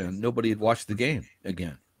information, nobody had watched the game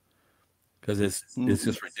again, because it's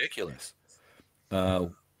just ridiculous.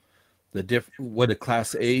 What a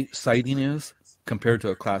Class A sighting is compared to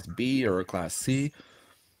a Class B or a Class C.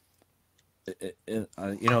 They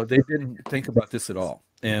didn't think about this at all,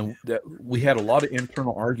 and that we had a lot of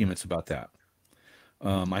internal arguments about that.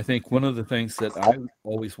 I think one of the things that I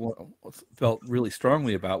always felt really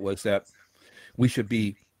strongly about was that we should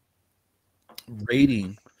be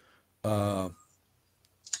rating,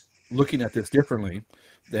 looking at this differently.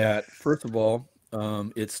 That first of all,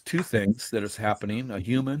 it's two things that is happening: a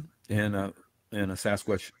human and a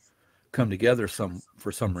Sasquatch come together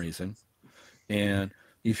for some reason, and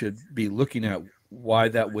you should be looking at why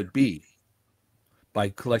that would be by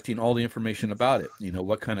collecting all the information about it.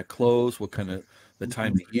 What kind of clothes, what kind of the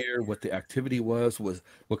time of year, what the activity was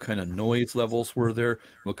what kind of noise levels were there,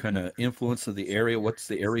 what kind of influence of the area, what's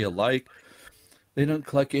the area like. They don't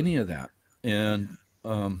collect any of that. And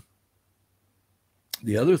the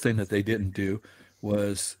other thing that they didn't do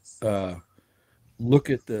was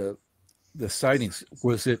look at the sightings.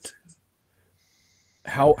 Was it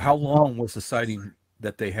how long was the sighting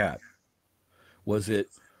that they had? Was it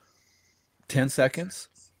 10 seconds?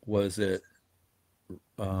 Was it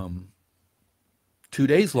 2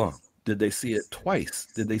 days long? Did they see it twice?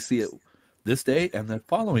 Did they see it this day and the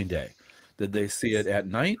following day? Did they see it at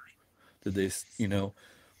night? Did they,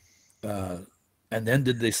 and then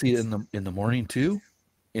did they see it in the morning too,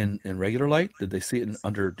 in regular light? Did they see it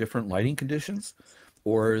under different lighting conditions,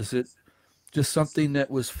 or is it just something that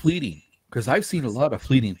was fleeting? Because I've seen a lot of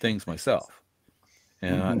fleeting things myself,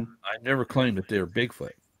 and I never claimed that they're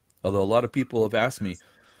Bigfoot. Although a lot of people have asked me,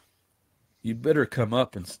 you better come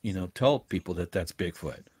up and tell people that that's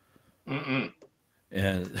Bigfoot. Mm-mm.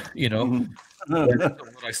 And that's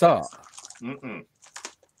what I saw. Mm-mm.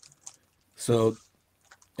 So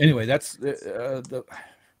anyway, that's the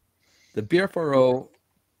BFRO.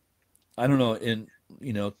 I don't know,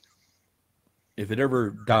 if it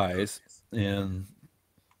ever dies and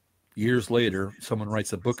years later someone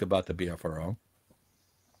writes a book about the BFRO,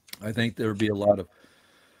 I think there would be a lot of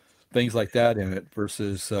things like that in it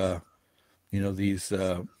versus these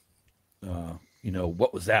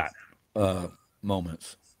what was that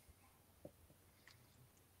moments.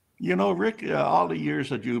 Rick, all the years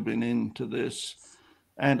that you've been into this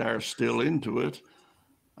and are still into it,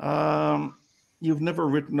 you've never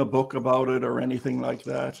written a book about it or anything like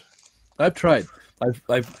that? I've tried.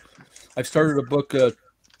 I've started a book, I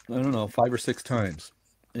don't know, 5 or 6 times,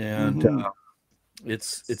 and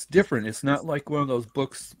it's different. It's not like one of those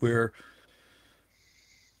books where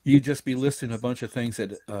you just be listing a bunch of things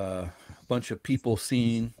that a bunch of people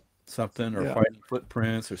seeing something or finding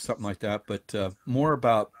footprints or something like that, but more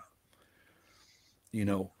about,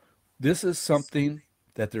 this is something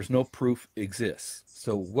that there's no proof exists.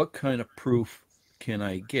 So what kind of proof can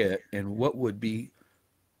I get, and what would be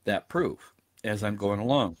that proof as I'm going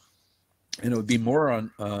along? And it would be more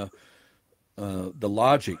on the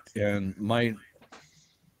logic and my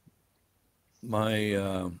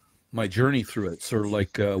journey through it, sort of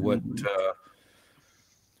like what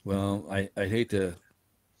I hate to,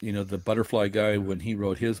 the butterfly guy, when he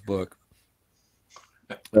wrote his book,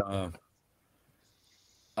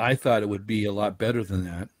 I thought it would be a lot better than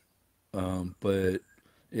that, but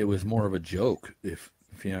it was more of a joke, if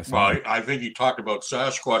you ask me. Well, I think he talked about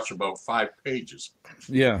Sasquatch about 5 pages.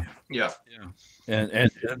 Yeah. Yeah.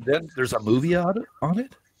 And then there's a movie on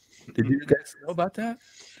it. Did you guys know about that?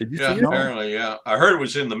 Did you see it? Apparently, yeah. I heard it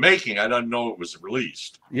was in the making. I didn't know it was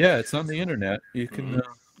released. Yeah, it's on the internet. You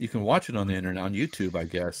can watch it on the internet, on YouTube, I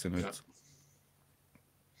guess. And it's,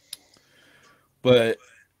 but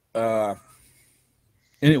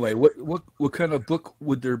anyway, what kind of book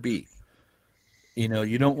would there be? You know,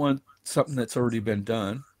 you don't want something that's already been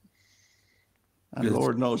done. And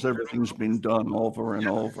Lord knows everything's been done over and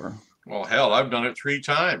over. Well, hell, I've done it 3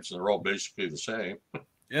 times, and they're all basically the same.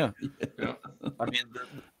 Yeah. Yeah. I mean,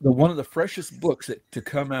 the one of the freshest books to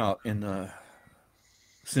come out in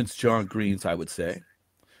since John Green's, I would say,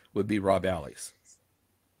 would be Rob Alley's.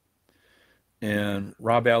 And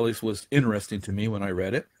Rob Alley's was interesting to me when I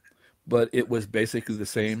read it, but it was basically the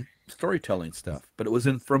same storytelling stuff. But it was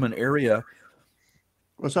from an area.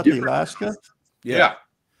 Was that the Alaska? Yeah.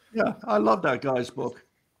 Yeah, I love that guy's book.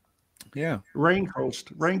 Yeah. Raincoat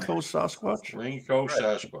Sasquatch. Raincoat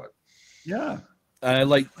Sasquatch. Yeah. I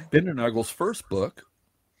like Bindernagel's first book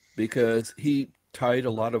because he tied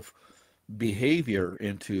a lot of behavior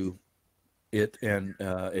into it and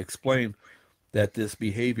explained that this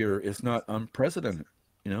behavior is not unprecedented.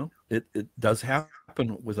 You know, it does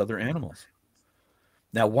happen with other animals.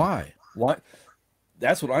 Now, why?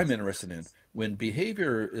 That's what I'm interested in. When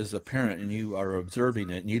behavior is apparent and you are observing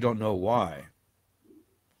it and you don't know why,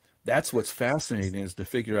 that's what's fascinating, is to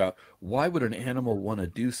figure out, why would an animal want to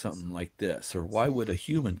do something like this? Or why would a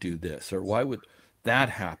human do this? Or why would that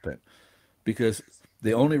happen? Because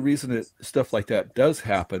the only reason that stuff like that does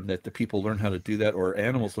happen, that the people learn how to do that, or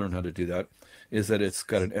animals learn how to do that, is that it's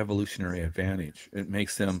got an evolutionary advantage. It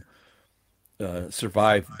makes them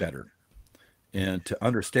survive better. And to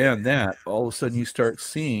understand that, all of a sudden you start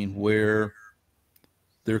seeing where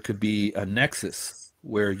there could be a nexus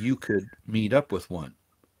where you could meet up with one.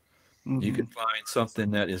 Mm-hmm. You can find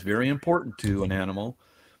something that is very important to an animal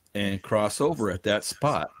and cross over at that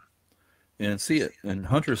spot and see it. And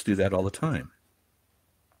hunters do that all the time.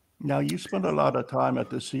 Now, you spent a lot of time at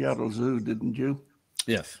the Seattle Zoo, didn't you?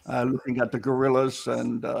 Yes. Looking at the gorillas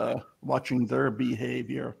and watching their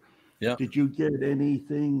behavior. Yeah. Did you get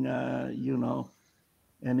anything,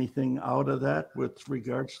 anything out of that with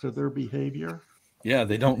regards to their behavior? Yeah,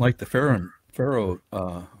 they don't like the pheromone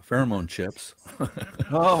chips.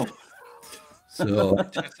 Oh. So I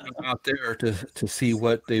tested them out there to see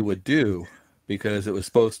what they would do, because it was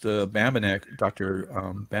supposed to, Dr.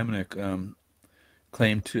 Bamanek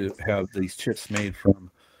claimed to have these chips made from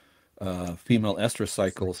female estrus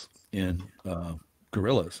cycles in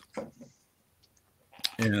gorillas.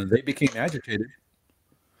 And they became agitated.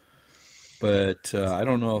 But I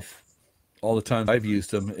don't know if all the times I've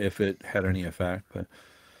used them, if it had any effect. But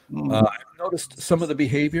I've noticed some of the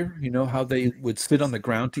behavior, how they would sit on the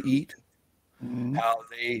ground to eat, how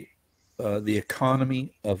they, the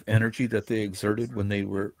economy of energy that they exerted when they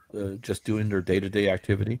were just doing their day-to-day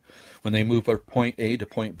activity, when they move from point A to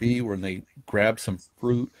point B, when they grab some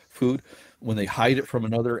food, when they hide it from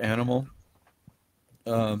another animal,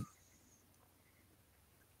 when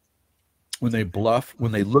they bluff,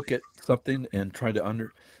 when they look at something and try to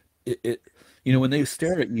when they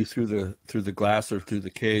stare at you through the glass or through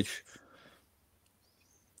the cage,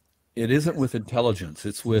 it isn't with intelligence,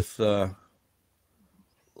 it's with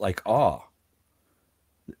like awe.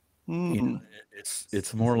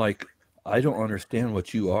 It's more like, I don't understand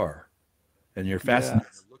what you are, and you're fascinating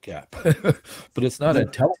to look at. But it's not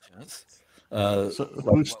intelligence. So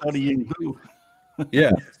who's studying who?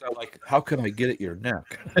 Yeah, it's not like, how can I get at your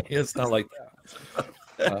neck? It's not like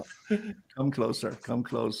that. Come closer.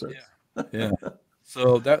 Yeah.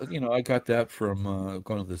 So that, I got that from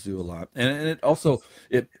going to the zoo a lot, and it also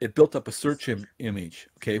it built up a search image.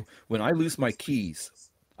 Okay, when I lose my keys,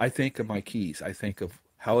 I think of my keys. I think of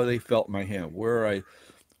how they felt in my hand, where I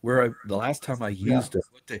the last time I used it,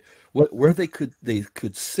 where they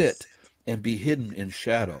could sit and be hidden in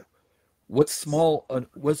shadow. What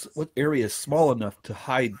area is small enough to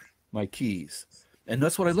hide my keys, and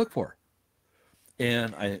that's what I look for.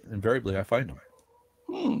 And invariably I find them.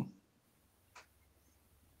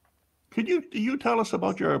 Do you tell us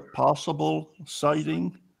about your possible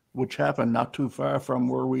sighting, which happened not too far from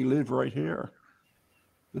where we live right here?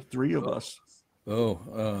 The three of us.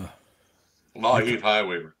 Lockheed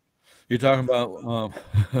Highway. You're talking about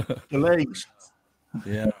the legs.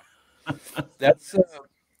 Yeah. That's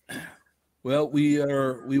well,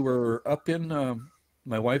 we were up in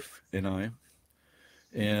my wife and I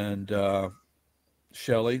and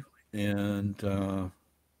Shelley and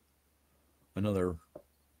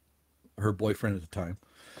her boyfriend at the time.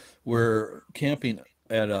 we're camping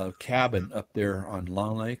at a cabin up there on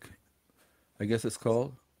Long Lake, I guess it's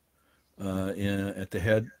called, at the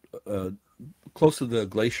head, close to the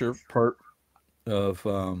glacier part of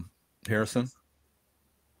Harrison.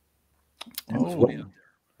 It was way up there.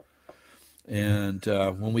 And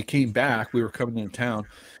when we came back, we were coming into town,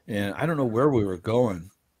 and I don't know where we were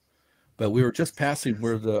going, but we were just passing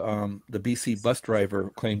where the BC bus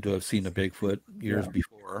driver claimed to have seen a Bigfoot years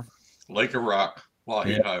before. Lake of Rock,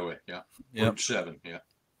 Lougheed Highway, Route 7,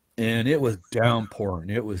 And it was downpouring.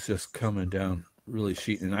 It was just coming down really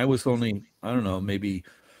sheeting. And I was only, I don't know, maybe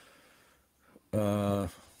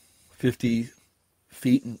 50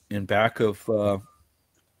 feet in back of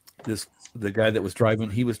the guy that was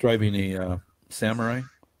driving. He was driving a Samurai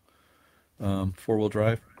 4-wheel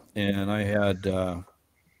drive, and I had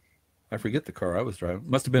I forget the car I was driving.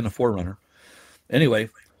 Must have been a 4Runner. Anyway,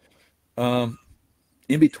 in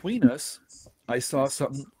between us, I saw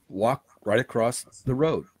something walk right across the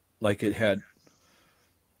road, like it had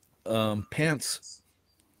pants,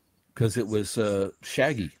 because it was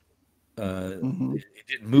shaggy. It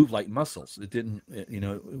didn't move like muscles. It didn't, it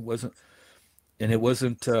wasn't, and it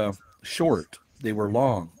wasn't short. They were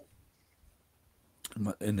long,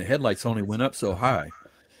 and the headlights only went up so high.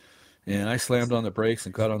 And I slammed on the brakes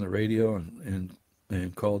and got on the radio and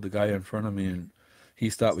called the guy in front of me, and he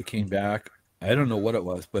thought we came back. I don't know what it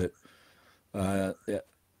was, but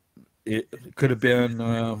it could have been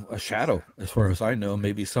a shadow, as far as I know.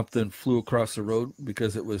 Maybe something flew across the road,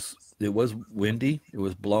 because it was windy, it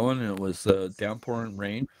was blowing, and it was downpouring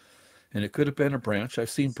rain, and it could have been a branch. I've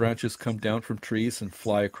seen branches come down from trees and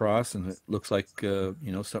fly across, and it looks like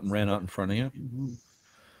something ran out in front of you.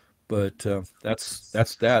 But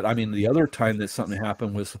that's that. I mean, the other time that something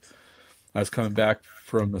happened was I was coming back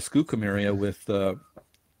from the Skookum area with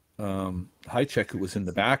High Check, who was in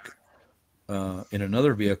the back in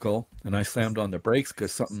another vehicle, and I slammed on the brakes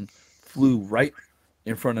because something flew right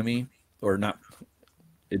in front of me, or not.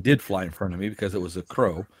 It did fly in front of me because it was a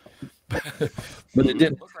crow, but it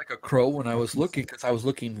didn't look like a crow when I was looking, because I was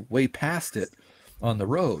looking way past it on the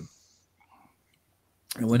road.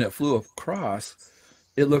 And when it flew across,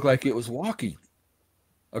 it looked like it was walking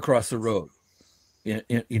across the road.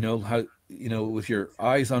 With your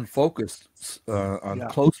eyes unfocused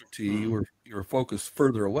closer to you, you were focused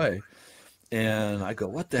further away. And I go,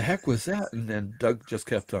 what the heck was that? And then Doug just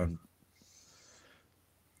kept on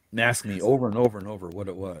asking me over and over and over what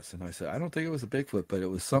it was. And I said, I don't think it was a Bigfoot, but it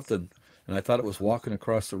was something. And I thought it was walking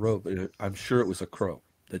across the road, but I'm sure it was a crow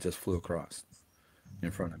that just flew across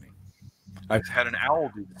in front of me. I've had an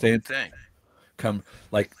owl do the same thing.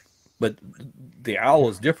 But the owl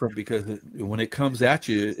is different, because when it comes at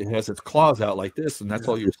you, it has its claws out like this, and that's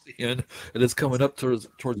all you're seeing, and it's coming up towards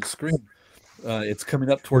the screen. It's coming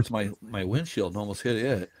up towards my windshield and almost hit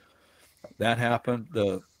it. That happened.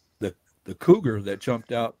 The cougar that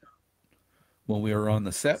jumped out when we were on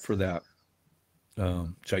the set for that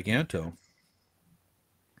Giganto,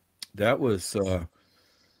 that was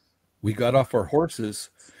we got off our horses,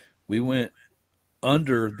 we went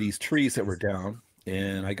under these trees that were down,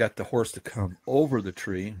 and I got the horse to come over the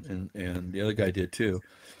tree, and the other guy did too.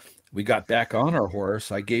 We got back on our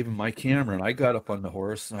horse. I gave him my camera, and I got up on the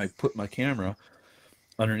horse, and I put my camera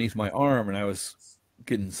underneath my arm, and I was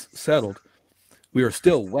getting settled. We were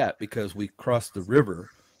still wet because we crossed the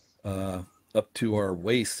river up to our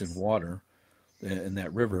waist in water in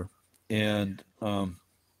that river. And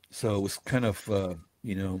so it was kind of,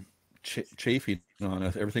 chafing on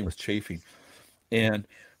us. Everything was chafing. And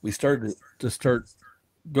we started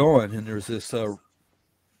going, and there's this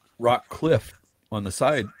rock cliff on the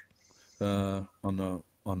side, on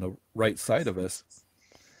the right side of us,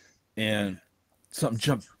 and something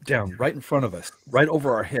jumped down right in front of us, right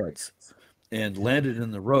over our heads, and landed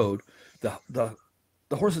in the road. The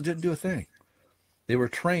horses didn't do a thing. They were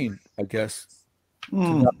trained, I guess, to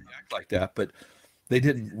not react like that, but they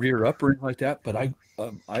didn't rear up or anything like that. But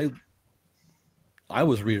I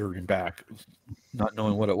was rearing back, not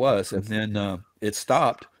knowing what it was, and then it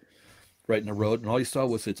stopped right in the road, and all you saw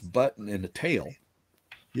was its butt and the tail.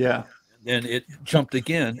 Yeah. And then it jumped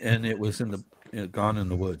again, and it was gone in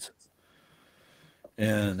the woods.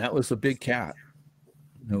 And that was a big cat.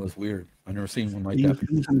 It was weird. I've never seen one like that.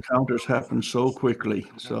 These encounters happen so quickly.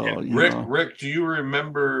 So Rick, do you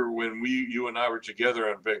remember when you and I were together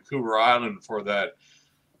on Vancouver Island for that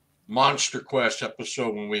Monster Quest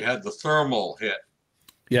episode when we had the thermal hit?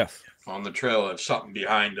 Yes. On the trail, and something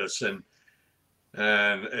behind us, and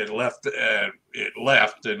it left a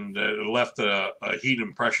heat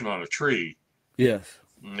impression on a tree. Yes.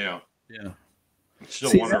 Yeah. Yeah.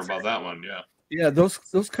 Still wonder about that one. Yeah. Yeah, those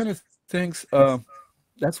kind of things.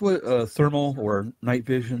 That's what thermal or night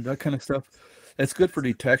vision, that kind of stuff. That's good for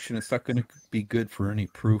detection. It's not going to be good for any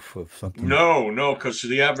proof of something. No, because to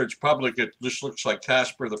the average public, it just looks like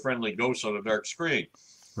Casper the Friendly Ghost on a dark screen.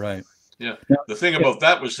 Right. Yeah. The thing about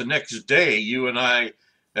that was the next day, you and I,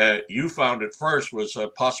 you found it first, was a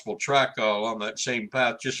possible track along that same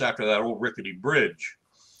path just after that old rickety bridge.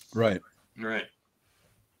 Right. Right.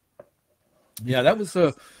 Yeah, that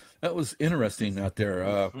was interesting out there.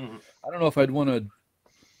 I don't know if I'd want to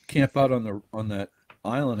camp out on that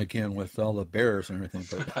island again with all the bears and everything,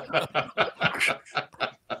 but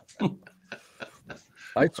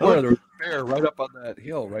I swear there was a bear right up on that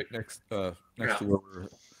hill right next to where we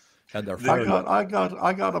had our fire. I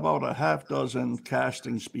got about a half dozen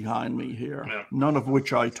castings behind me here, none of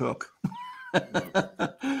which I took.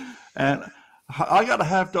 And I got a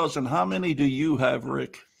half dozen. How many do you have,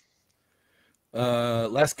 Rick?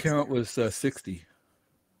 Last count was 60.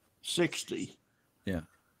 60. Yeah.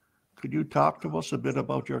 Could you talk to us a bit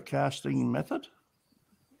about your casting method?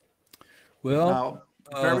 Well,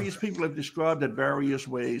 now, various people have described it various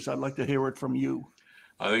ways. I'd like to hear it from you.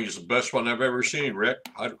 I think it's the best one I've ever seen, Rick.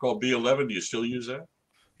 I'd call B11. Do you still use that?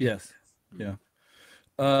 Yes. Yeah.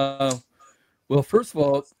 Well, first of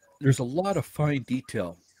all, there's a lot of fine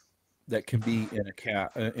detail that can be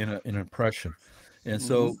in an impression. And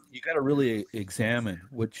so you got to really examine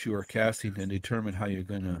what you are casting and determine how you're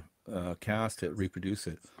going to cast it, reproduce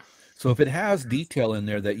it. So if it has detail in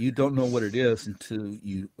there that you don't know what it is until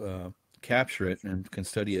you capture it and can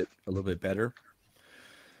study it a little bit better,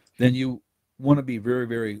 then you want to be very,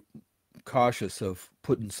 very cautious of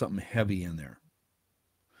putting something heavy in there.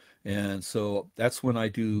 And so that's when I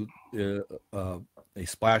do a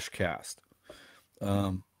splash cast.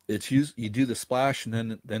 You do the splash,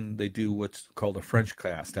 and then they do what's called a French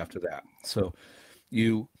cast after that. So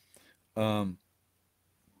you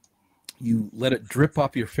let it drip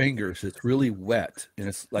off your fingers. It's really wet, and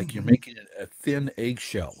it's like you're making a thin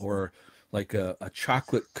eggshell or like a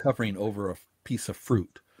chocolate covering over a piece of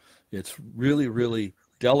fruit. It's really, really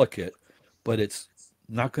delicate, but it's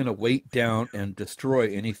not going to weight down and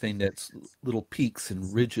destroy anything that's little peaks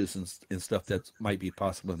and ridges and stuff that might be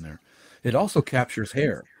possible in there. It also captures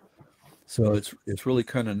hair. So it's really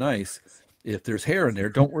kind of nice. If there's hair in there,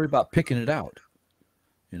 don't worry about picking it out,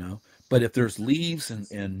 you know. But if there's leaves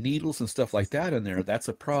and needles and stuff like that in there, that's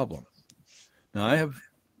a problem. Now, I have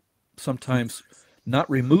sometimes not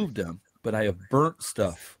removed them, but I have burnt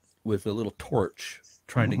stuff with a little torch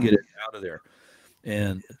trying to get it out of there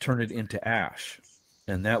and turn it into ash.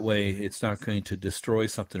 And that way it's not going to destroy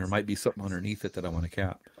something. There might be something underneath it that I want to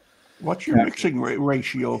cap. What's your mixing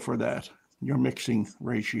ratio for that? Your mixing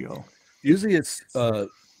ratio? Usually it's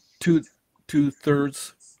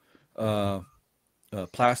two-thirds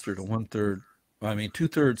plaster to 1/3. I mean,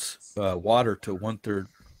 2/3 water to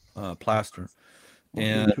 1/3 plaster.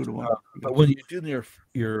 And but when you do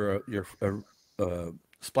your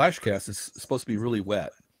splash cast, it's supposed to be really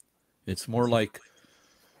wet. It's more like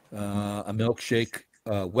a milkshake,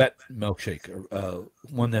 wet milkshake, or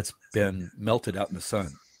one that's been melted out in the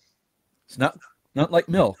sun. It's not like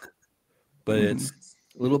milk, but it's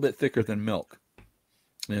a little bit thicker than milk.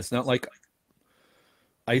 And it's not like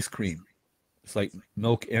ice cream. It's like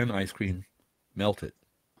milk and ice cream melted.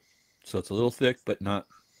 So it's a little thick, but not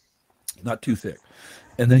too thick.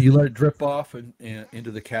 And then you let it drip off and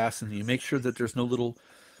into the cast, and you make sure that there's no little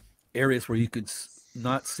areas where you could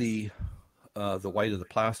not see the white of the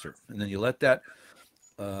plaster. And then you let that,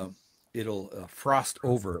 it'll frost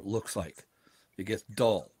over, it looks like. It gets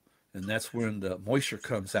dull. And that's when the moisture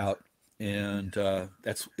comes out, and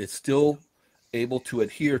it's still able to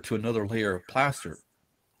adhere to another layer of plaster.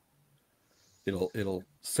 It'll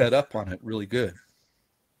set up on it really good.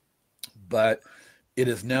 But it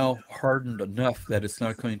is now hardened enough that it's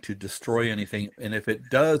not going to destroy anything. And if it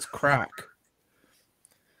does crack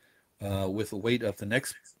with the weight of the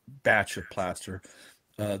next batch of plaster,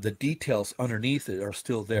 the details underneath it are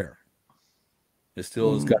still there. It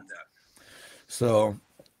still has got that. So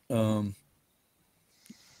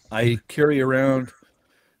I carry around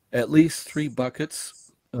at least 3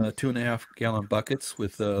 buckets, 2.5 gallon buckets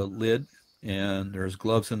with a lid, and there's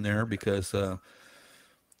gloves in there because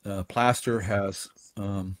plaster has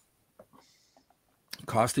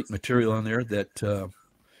caustic material in there that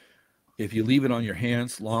if you leave it on your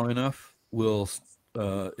hands long enough,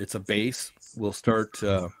 it's a base, will start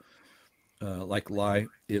like lye,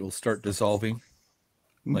 it'll start dissolving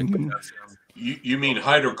like potassium. You mean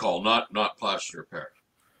hydrocal, not plaster repair?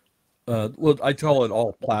 Well, I call it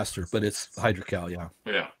all plaster, but it's hydrocal, yeah.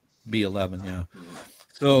 Yeah. B11, yeah.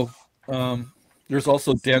 So there's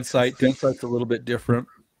also densite. Densite's a little bit different.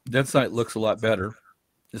 Densite looks a lot better.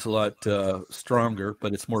 is a lot stronger,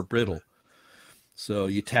 but it's more brittle. So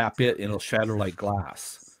you tap it and it'll shatter like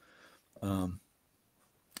glass.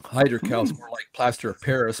 Hydrocal is more like plaster of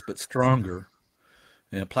Paris, but stronger.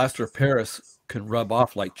 And plaster of Paris can rub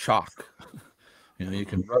off like chalk. You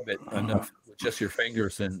can rub it enough with just your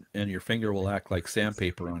fingers, and your finger will act like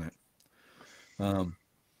sandpaper on it.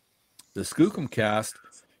 The Skookum cast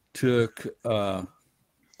took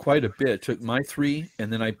quite a bit. It took my 3,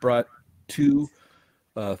 and then I brought 2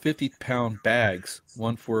 50-pound bags,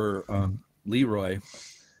 one for Leroy,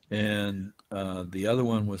 and the other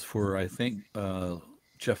one was for, I think,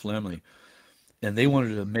 Jeff Lemley. And they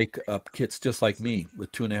wanted to make up kits just like me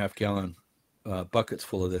with 2.5-gallon buckets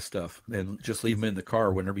full of this stuff, and just leave them in the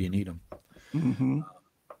car whenever you need them. Mm-hmm.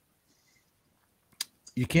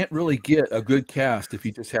 You can't really get a good cast if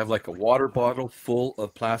you just have like a water bottle full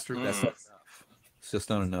of plaster. That's not enough. It's just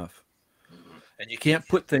not enough. And you can't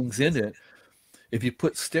put things in it. If you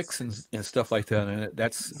put sticks and stuff like that in it,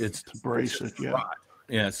 it's abrasive. Yeah. Rot.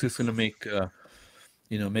 Yeah, it's just going to make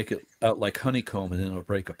make it out like honeycomb, and then it'll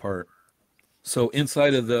break apart. So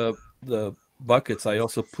inside of the buckets, I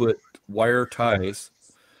also put wire ties.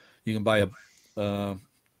 You can buy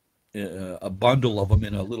a bundle of them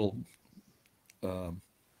in a little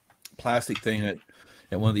plastic thing at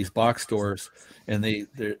one of these box stores, and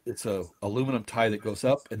it's a aluminum tie that goes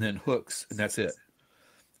up and then hooks, and that's it.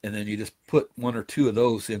 And then you just put 1 or 2 of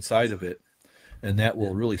those inside of it, and that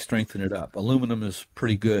will really strengthen it up. Aluminum is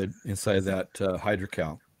pretty good inside that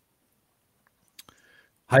Hydrocal.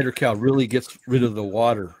 Hydrocal really gets rid of the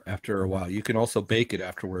water after a while. You can also bake it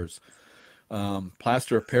afterwards.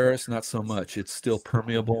 Plaster of Paris, not so much. It's still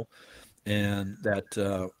permeable, and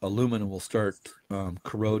that aluminum will start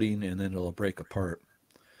corroding, and then it'll break apart.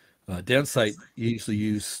 Densite, you usually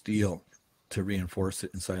use steel to reinforce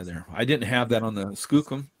it inside there. I didn't have that on the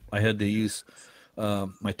Skookum. I had to use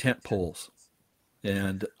my tent poles,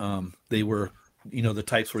 and they were, the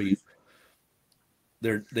types where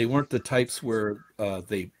they weren't the types where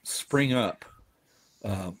they spring up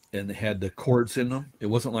and they had the cords in them. It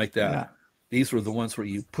wasn't like that. Yeah. These were the ones where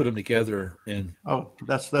you put them together and. Oh,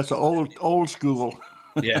 that's old school.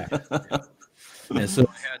 Yeah. And so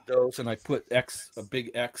I had those, and I put a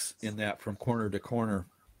big X in that from corner to corner.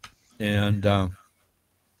 And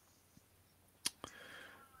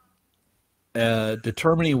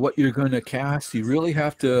determining what you're going to cast, you really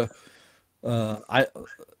have to, I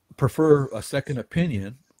prefer a second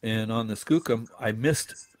opinion. And on the Skookum, I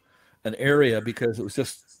missed an area because it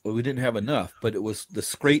was we didn't have enough, but it was the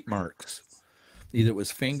scrape marks. Either it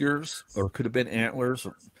was fingers or it could have been antlers,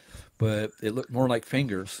 but it looked more like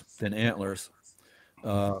fingers than antlers.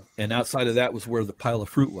 And outside of that was where the pile of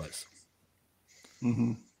fruit was.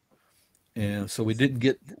 Mm-hmm. And so we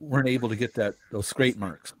weren't able to get those scrape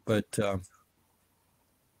marks, but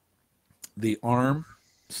the arm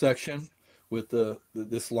section with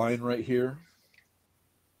this line right here,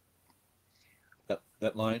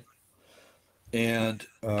 that line, and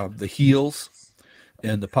the heels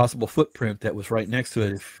and the possible footprint that was right next to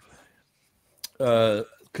it.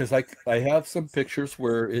 Because I have some pictures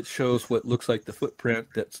where it shows what looks like the footprint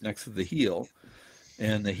that's next to the heel,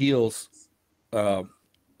 and the heels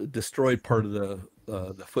destroyed part of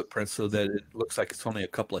the footprint so that it looks like it's only a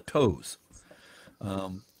couple of toes.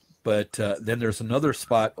 But then there's another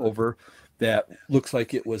spot over that looks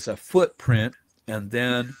like it was a footprint, and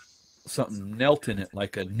then something knelt in it,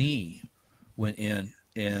 like a knee went in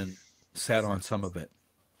and sat on some of it.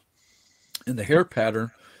 And the hair pattern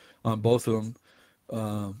on both of them,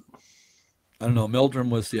 I don't know, Meldrum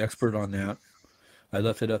was the expert on that. I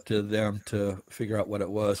left it up to them to figure out what it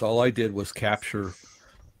was. All I did was capture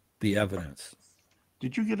the evidence.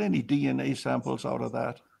 Did you get any DNA samples out of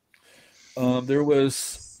that? There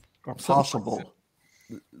was possible.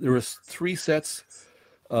 There was 3 sets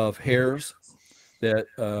of hairs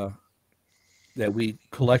that we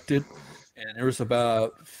collected, and there was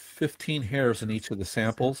about 15 hairs in each of the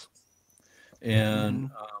samples.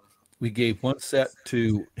 And we gave 1 set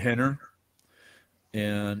to Henner,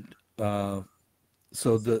 and so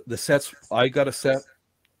the sets, I got a set,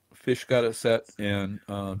 Fish got a set, and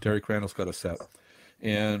Derek Randall's got a set.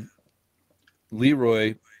 And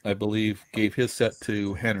Leroy, I believe, gave his set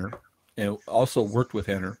to Henner, and also worked with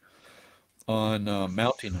Henner on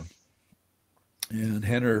mounting them. And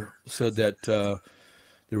Henner said that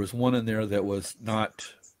there was one in there that was not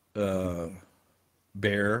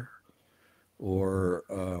bear or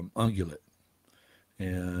ungulate,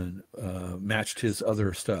 and matched his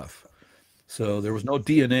other stuff. So there was no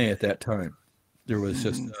DNA at that time. There was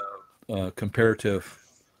just comparative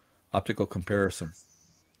optical comparison.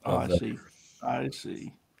 Oh, I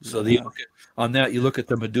see. So Yeah. on that, you look at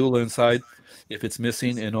the medulla inside, if it's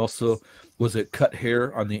missing, and also was it cut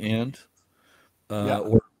hair on the end, Yeah.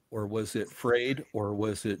 or was it frayed, or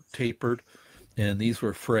was it tapered? And these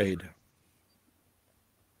were frayed.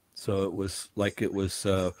 So it was like it was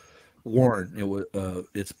worn.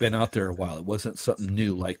 It's been out there a while. It wasn't something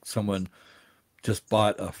new, like someone just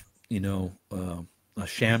bought a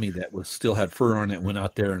chamois that was still had fur on it, went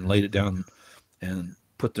out there and laid it down and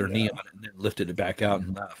put their knee on it, and then lifted it back out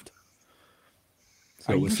and left.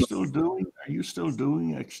 So Are you still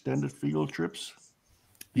doing extended field trips?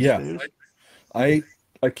 Yeah, I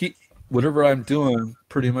keep whatever I'm doing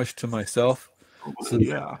pretty much to myself,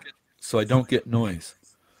 so I don't get noise.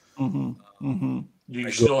 Mm-hmm. Mm-hmm. Do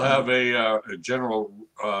you still have a general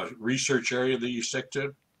research area that you stick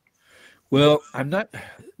to? Well, I'm not.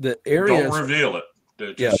 The areas Don't reveal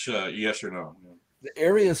it. Just yes or no. The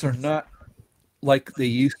areas are not like they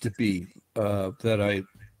used to be that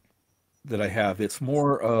I have. It's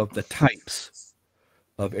more of the types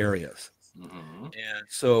of areas. Mm-hmm. And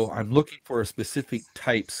so I'm looking for specific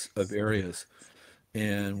types of areas.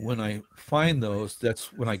 And when I find those,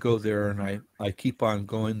 that's when I go there, and I keep on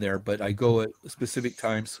going there, but I go at specific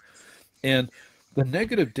times. And the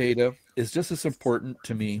negative data is just as important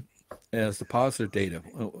to me as the positive data.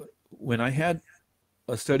 When I had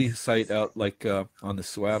a study site out like on the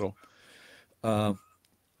Seattle,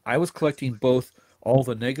 I was collecting both all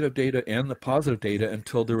the negative data and the positive data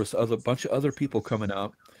until there was a bunch of other people coming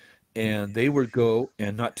out, and they would go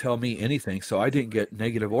and not tell me anything, so I didn't get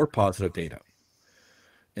negative or positive data.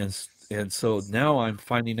 And so now I'm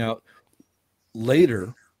finding out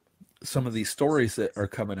later some of these stories that are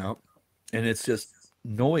coming out, and it's just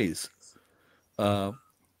noise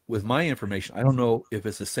with my information. I don't know if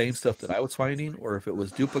it's the same stuff that I was finding, or if it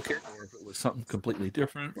was duplicate, or if it was something completely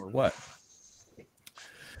different, or what.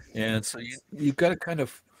 And so you've got to kind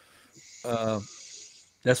of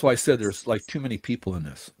that's why I said there's like too many people in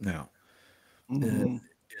this now. Mm-hmm.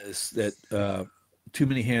 Is that too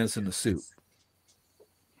many hands in the soup?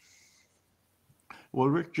 Well,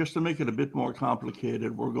 Rick, just to make it a bit more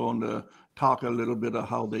complicated, we're going to talk a little bit of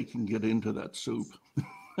how they can get into that soup.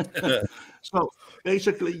 So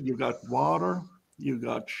basically, you've got water, you've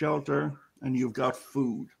got shelter, and you've got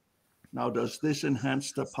food. Now, does this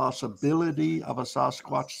enhance the possibility of a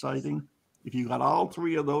Sasquatch sighting? If you got all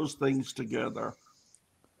three of those things together,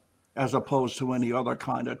 as opposed to any other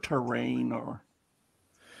kind of terrain or...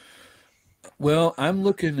 Well, I'm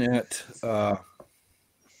looking at,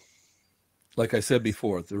 like I said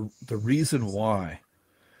before, the reason why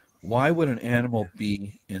would an animal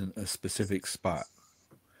be in a specific spot?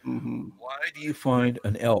 Mm-hmm. Why do you find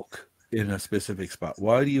an elk in a specific spot?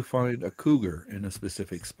 Why do you find a cougar in a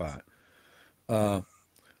specific spot?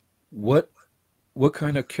 What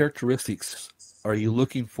kind of characteristics are you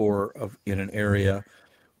looking for in an area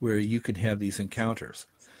where you can have these encounters?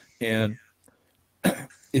 And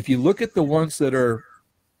if you look at the ones that are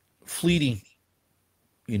fleeting,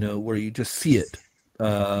 where you just see it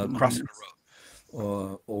crossing the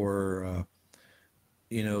road, or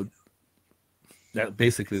that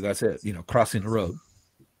basically that's it, crossing the road.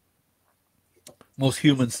 Most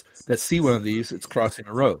humans that see one of these, it's crossing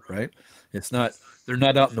a road, right? They're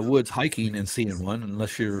not out in the woods hiking and seeing one,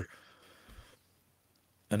 unless you're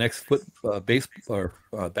an basketball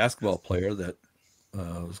player that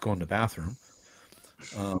was going to the bathroom.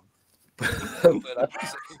 But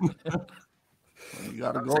you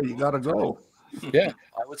gotta go. Yeah,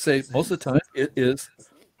 I would say most of the time it is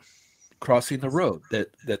crossing the road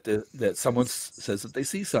that someone says that they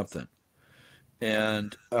see something,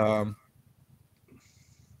 and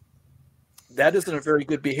that isn't a very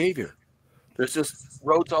good behavior. There's just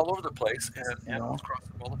roads all over the place, and animals cross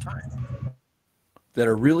them all the time. That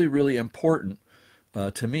are really, really important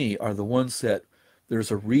to me are the ones that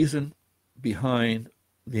there's a reason behind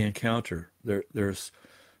the encounter. There's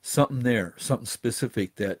something there, something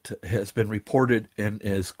specific that has been reported and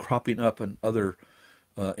is cropping up in other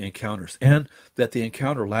encounters, and that the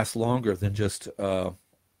encounter lasts longer than just a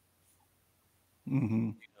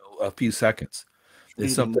few seconds.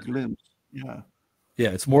 It's something. Glimpse. Yeah.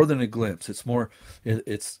 Yeah, it's more than a glimpse. It's more.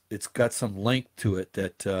 It's got some length to it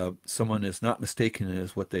that someone is not mistaken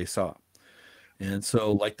as what they saw. And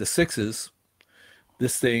so, like the sixes,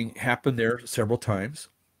 this thing happened there several times.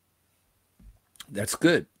 That's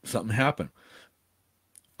good. Something happened.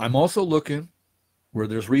 I'm also looking where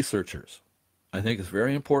there's researchers. I think it's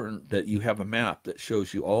very important that you have a map that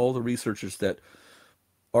shows you all the researchers that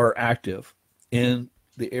are active in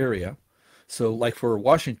the area. So like for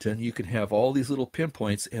Washington, you can have all these little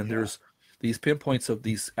pinpoints, and there's these pinpoints of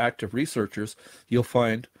these active researchers. You'll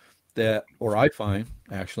find that, or I find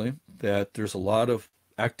actually, that there's a lot of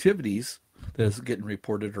activities that is getting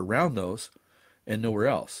reported around those and nowhere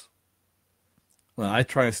else. Well, I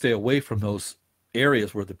try and stay away from those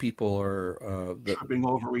areas where the people are tripping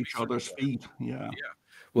over each other's feet. Yeah.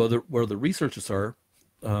 Well, where the researchers are,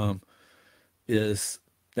 is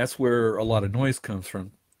that's where a lot of noise comes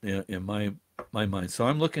from in my mind. So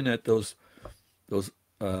I'm looking at those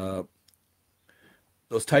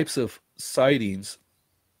types of sightings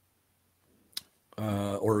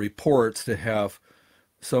or reports that have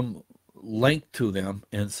some length to them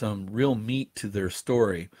and some real meat to their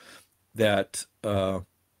story that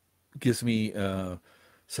gives me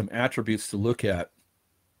some attributes to look at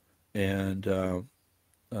and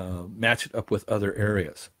match it up with other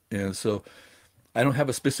areas. And so I don't have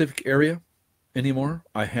a specific area anymore.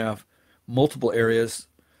 I have multiple areas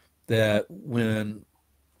that when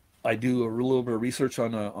I do a little bit of research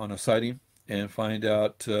on a sighting and find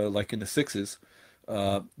out, like in the Sixes,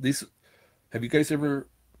 these, have you guys ever,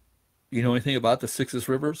 anything about the Sixes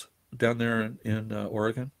rivers down there in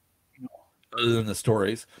Oregon? Other than the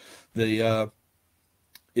stories,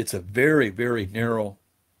 it's a very, very narrow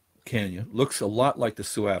canyon. Looks a lot like the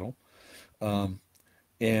Seattle,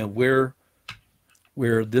 and where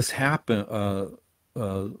this happened,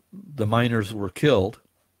 the miners were killed,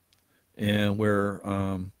 and where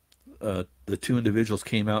the two individuals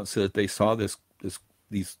came out and said that they saw this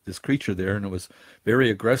creature there, and it was very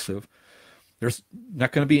aggressive. There's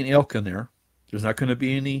not going to be an elk in there. There's not going to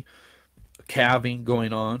be any calving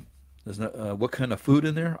going on. There's not what kind of food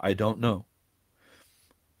in there, I don't know.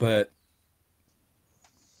 But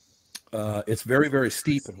it's very, very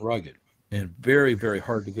steep and rugged and very, very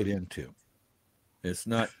hard to get into. It's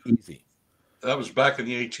not easy. That was back in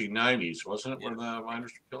the 1890s, wasn't it, when the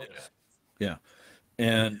miners were killed? Yeah.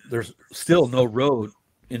 And there's still no road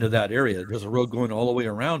into that area. There's a road going all the way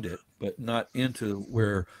around it, but not into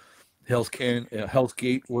where Hell's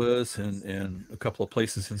Gate was and a couple of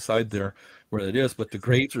places inside there where it is. But the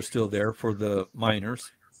graves are still there for the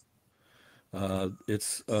miners.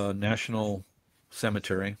 It's a national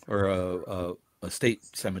cemetery, or a state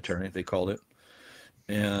cemetery, they called it.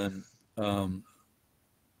 And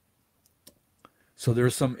so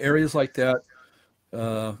there's some areas like that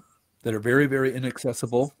that are very, very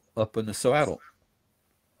inaccessible up in the Seattle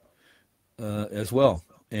as well.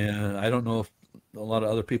 And I don't know if a lot of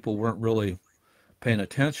other people weren't really paying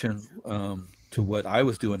attention to what I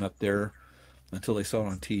was doing up there until they saw it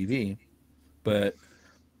on TV. But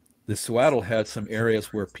the Seattle had some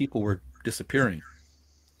areas where people were disappearing.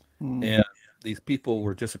 And these people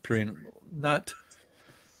were disappearing not,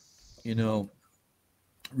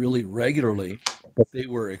 really regularly, but they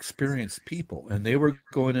were experienced people, and they were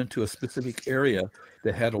going into a specific area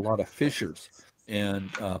that had a lot of fissures and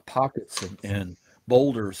pockets and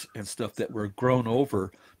boulders and stuff that were grown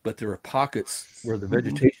over, but there were pockets where the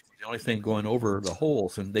vegetation was the only thing going over the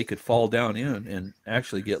holes, and they could fall down in and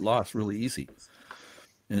actually get lost really easy.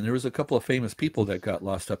 And there was a couple of famous people that got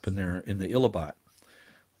lost up in there in the Illibot.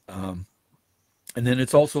 And then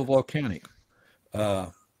it's also volcanic.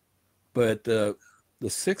 But the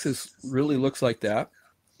Sixes really looks like that.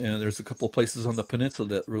 And there's a couple of places on the peninsula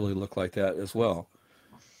that really look like that as well.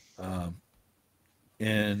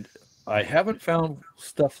 And I haven't found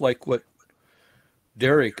stuff like what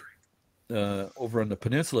Derek over on the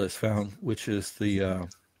peninsula has found, which is they're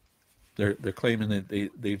claiming that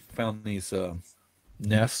they found these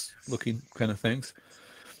nests looking kind of things.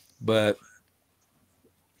 But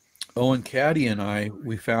Owen Caddy and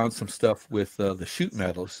we found some stuff with the shoot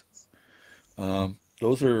meadows.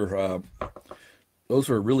 Those are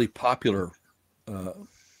really popular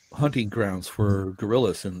hunting grounds for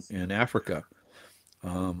gorillas in Africa.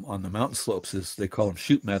 On the mountain slopes, they call them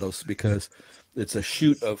shoot meadows because it's a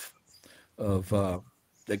shoot of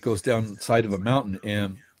that goes down the side of a mountain,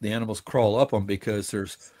 and the animals crawl up them because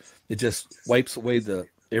it just wipes away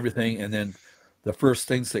everything, and then the first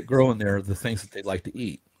things that grow in there are the things that they like to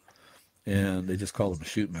eat, and they just call them a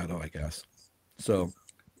shoot meadow, I guess. So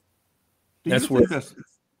do you think that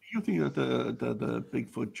the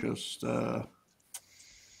Bigfoot just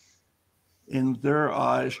in their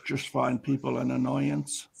eyes just find people an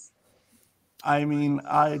annoyance? I mean,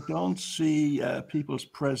 I don't see people's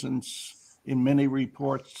presence in many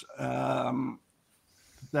reports that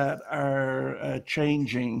are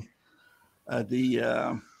changing how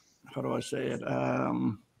do I say it?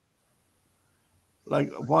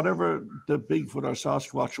 Like whatever the Bigfoot or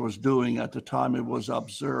Sasquatch was doing at the time it was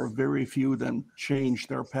observed, very few of them changed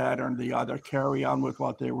their pattern. They either carry on with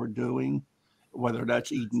what they were doing, whether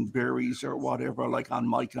that's eating berries or whatever, like on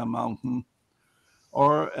Mica Mountain,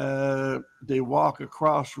 Or they walk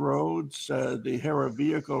across roads, they hear a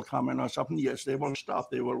vehicle coming or something. Yes, they will stop.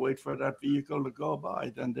 They will wait for that vehicle to go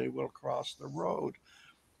by. Then they will cross the road.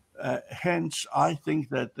 Hence, I think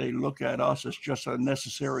that they look at us as just a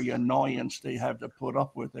necessary annoyance they have to put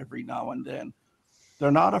up with every now and then.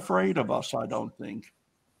 They're not afraid of us, I don't think.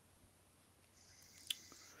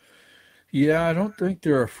 Yeah, I don't think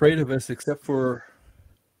they're afraid of us, except for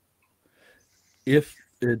if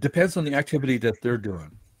it depends on the activity that they're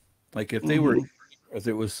doing. Like if they were, if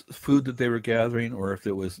it was food that they were gathering, or if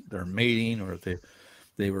it was their mating, or if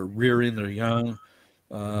they were rearing their young,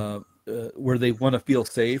 where they want to feel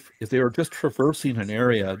safe. If they were just traversing an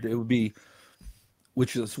area, it would be,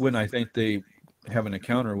 which is when I think they have an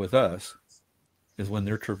encounter with us, is when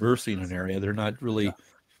they're traversing an area. They're not really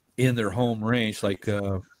in their home range, like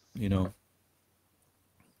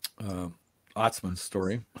Otzman's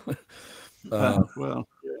story. Well,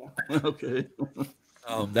 yeah, okay.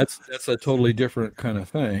 That's a totally different kind of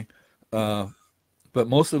thing. But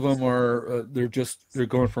most of them are they're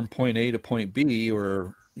going from point A to point B,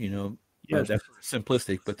 or Yes. that's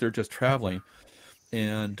simplistic, but they're just traveling.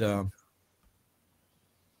 And I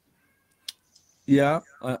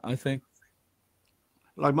think,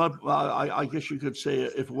 like I guess you could say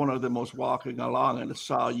if one of them was walking along and it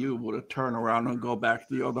saw you, would it turn around and go back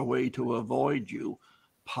the other way to avoid you?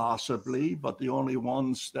 Possibly, but the only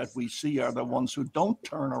ones that we see are the ones who don't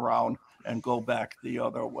turn around and go back the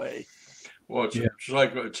other way. Well, it's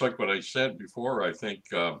like what I said before. I think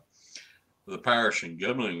the Parrish and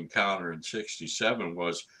Gimlin encounter in '67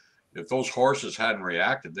 was, if those horses hadn't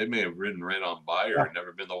reacted, they may have ridden right on by her and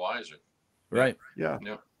never been the wiser. Right. Yeah.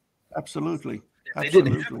 Absolutely. If they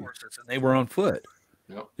didn't have horses and they were on foot,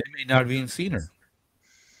 they may not have even seen her.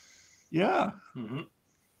 Yeah.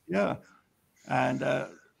 Yeah. And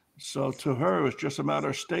so to her, it's just a matter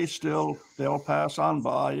of stay still, they'll pass on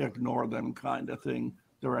by, ignore them kind of thing.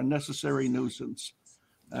 They're a necessary nuisance.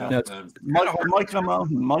 Micah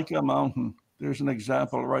Mountain, there's an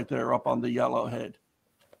example right there up on the Yellowhead,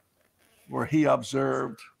 where he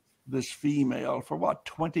observed this female for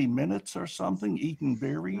 20 minutes or something, eating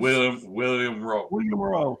berries? William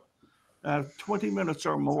Rowe. 20 minutes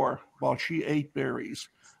or more while she ate berries,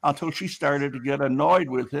 until she started to get annoyed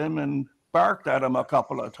with him and barked at him a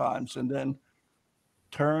couple of times, and then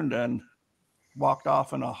turned and walked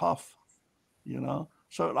off in a huff,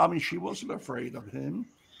 So, I mean, she wasn't afraid of him.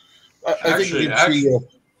 I think you can see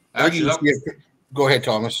Go ahead,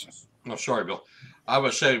 Thomas. No, sorry, Bill. I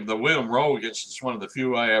was saying the William Rowe is one of the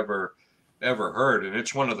few I ever heard, and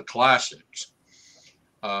it's one of the classics.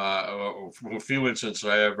 A few instances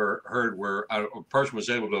I ever heard where a person was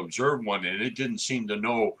able to observe one, and it didn't seem to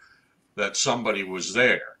know that somebody was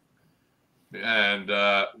there. And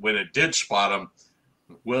when it did spot him,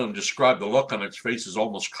 William described the look on its face as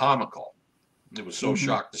almost comical. It was so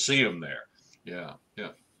shocked to see him there. Yeah.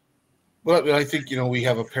 But I think, we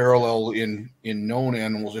have a parallel in known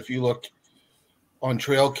animals. If you look on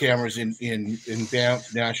trail cameras in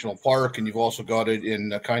Banff National Park, and you've also got it in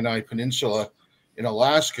the Kenai Peninsula in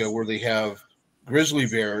Alaska, where they have grizzly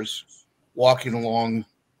bears walking along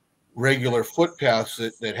regular footpaths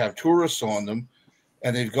that have tourists on them.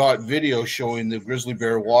 And they've got video showing the grizzly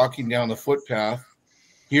bear walking down the footpath,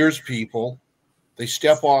 hears people. They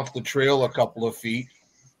step off the trail a couple of feet.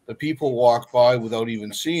 The people walk by without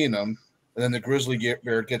even seeing them. And then the grizzly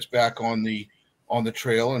bear gets back on the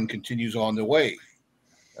trail and continues on the way.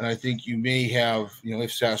 And I think you may have,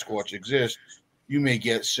 if Sasquatch exists, you may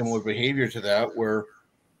get similar behavior to that, where,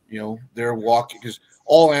 they're walking, because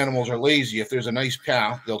all animals are lazy. If there's a nice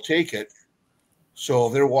path, they'll take it. So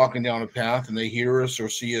if they're walking down a path and they hear us or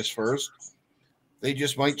see us first, they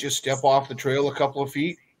might step off the trail a couple of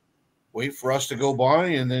feet, wait for us to go by,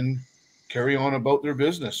 and then carry on about their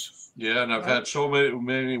business. Yeah, and I've had so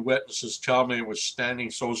many witnesses tell me it was standing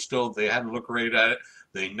so still, they hadn't looked right at it,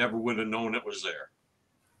 they never would have known it was there.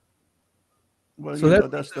 Well, so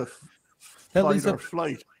that's the fight or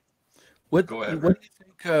flight. What do you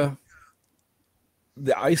think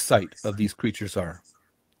the eyesight of these creatures are?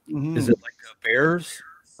 Is it like a bear's,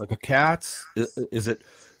 like a cat's? Is it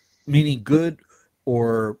meaning good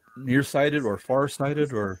or nearsighted or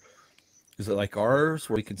farsighted, or is it like ours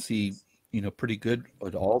where we can see, pretty good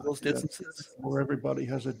at all those distances? Where everybody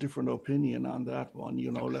has a different opinion on that one.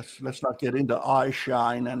 Let's not get into eye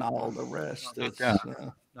shine and all the rest.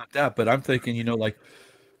 Not that, but I'm thinking,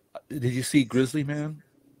 did you see Grizzly Man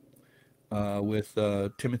with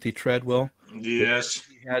Timothy Treadwell? Yes.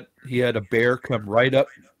 He had a bear come right up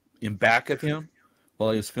in back of him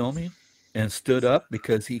while he was filming and stood up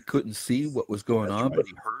because he couldn't see what was going on, but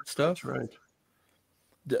he heard stuff. That's right.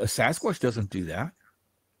 A Sasquatch doesn't do that.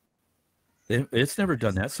 It's never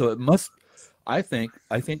done that, so it must. I think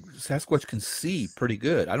Sasquatch can see pretty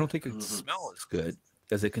good. I don't think it can smell as good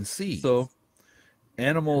as it can see. So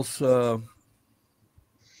animals,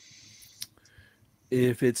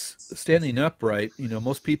 if it's standing upright,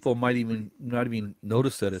 most people might not even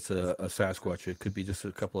notice that it's a Sasquatch. It could be just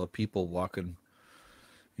a couple of people walking,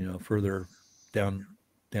 further down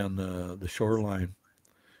the shoreline,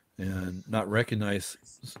 and not recognize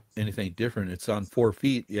anything different. It's on 4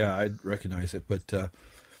 feet. Yeah, I'd recognize it, but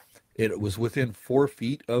it was within 4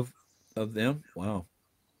 feet of them. Wow.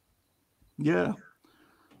 Yeah.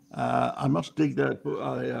 I must dig that.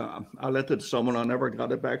 I lent it to someone. I never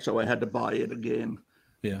got it back, so I had to buy it again.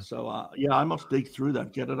 Yeah. So yeah, I must dig through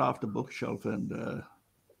that, get it off the bookshelf, and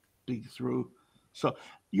dig through. So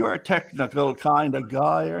you're a technical kind of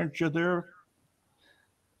guy, aren't you? There.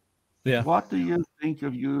 Yeah. What do you think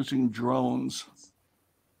of using drones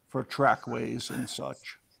for trackways and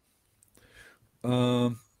such?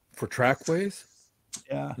 For trackways?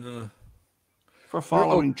 Yeah. For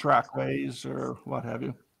following trackways or what have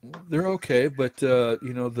you? They're okay, but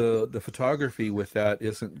the photography with that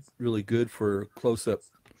isn't really good for close-up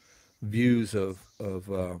views of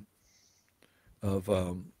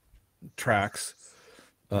tracks.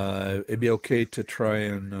 It'd be okay to try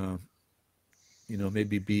and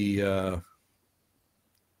maybe be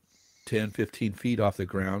 10, 15 feet off the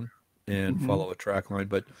ground and follow a track line,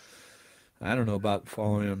 but I don't know about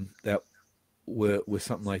following that with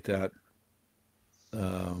something like that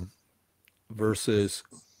versus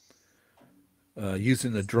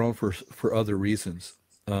using the drone for other reasons.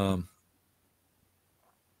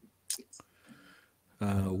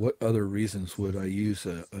 What other reasons would I use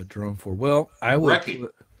a drone for? Well, I would. Recce.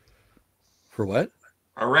 For what?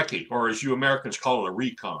 A recce, or as you Americans call it, a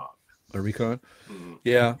recon. A recon?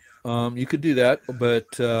 Yeah, you could do that, but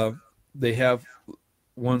they have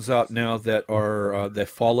ones out now that are that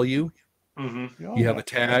follow you. You have a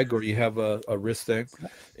tag or you have a wrist thing,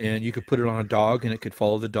 and you could put it on a dog, and it could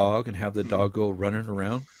follow the dog and have the dog go running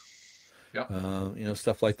around. Yeah.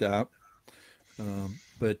 Stuff like that.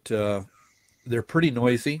 But they're pretty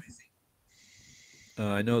noisy.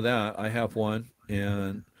 I know that. I have one,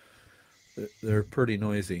 and they're pretty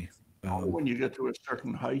noisy. When you get to a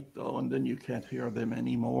certain height, though, and then you can't hear them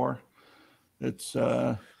anymore. It's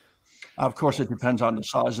of course it depends on the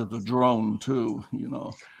size of the drone too. Yeah.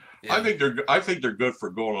 I think they're good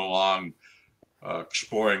for going along,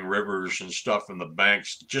 exploring rivers and stuff in the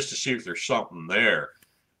banks just to see if there's something there.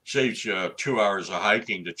 Saves you 2 hours of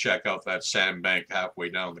hiking to check out that sandbank halfway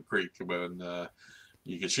down the creek when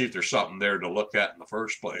you can see if there's something there to look at in the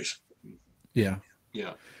first place. Yeah.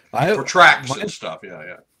 Yeah. For tracks and stuff.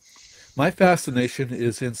 Yeah. My fascination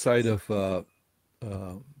is inside of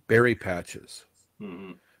berry patches.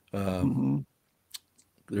 There's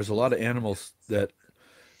a lot of animals that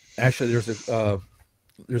actually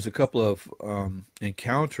there's a couple of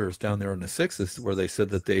encounters down there in the Sixes where they said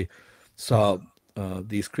that they saw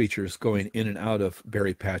these creatures going in and out of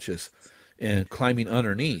berry patches and climbing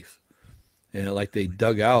underneath, and like they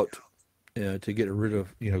dug out to get rid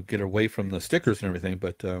of get away from the stickers and everything,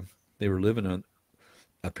 but they were living on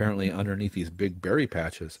apparently underneath these big berry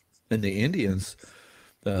patches. And the Indians,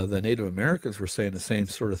 the Native Americans, were saying the same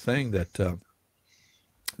sort of thing, that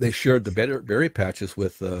they shared the berry patches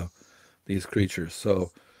with these creatures.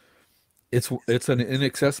 So it's an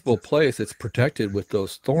inaccessible place. It's protected with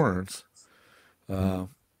those thorns.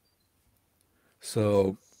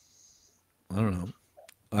 So I don't know.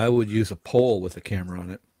 I would use a pole with a camera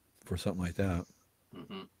on it for something like that.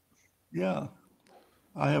 Yeah,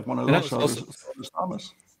 I have one of those.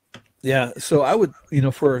 Thomas. Yeah, so I would,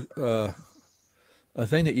 for a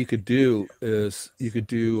thing that you could do is you could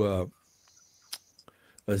do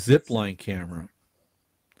a zip line camera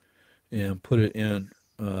and put it in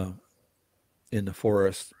the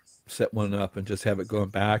forest, set one up, and just have it going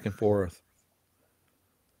back and forth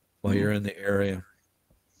while you're in the area.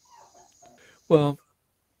 Well,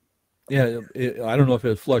 yeah, I don't know if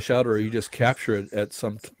it'd flush out or you just capture it at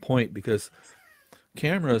some point, because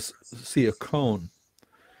cameras see a cone,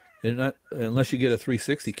 and not unless you get a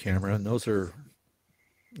 360 camera, and those are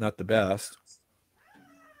not the best.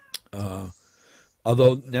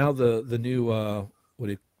 Although now the new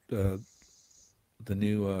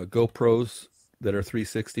GoPros that are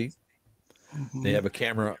 360, they have a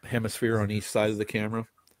camera hemisphere on each side of the camera,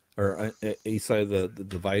 or each side of the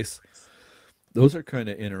device. Those are kind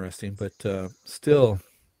of interesting, but still,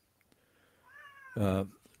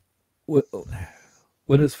 what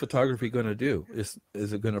is photography going to do? Is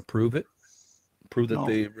it going to prove that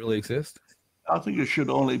they really exist? I think it should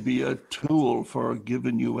only be a tool for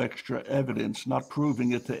giving you extra evidence, not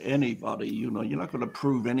proving it to anybody. You're not going to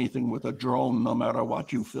prove anything with a drone, no matter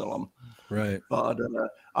what you film. Right. But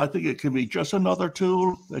I think it can be just another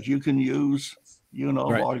tool that you can use,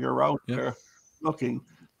 Right. while you're out there looking,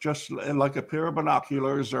 just like a pair of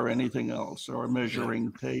binoculars or anything else, or a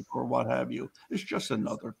measuring tape or what have you. It's just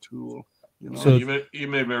another tool. So you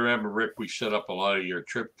may remember, Rick, we set up a lot of your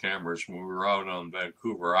trip cameras when we were out on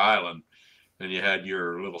Vancouver Island, and you had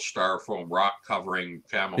your little styrofoam rock covering,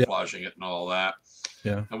 camouflaging it and all that.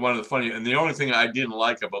 Yeah. And the only thing I didn't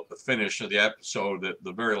like about the finish of the episode, that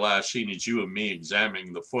the very last scene is you and me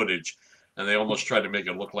examining the footage, and they almost tried to make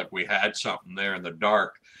it look like we had something there in the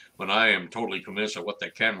dark, when I am totally convinced that what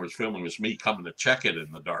that camera was filming was me coming to check it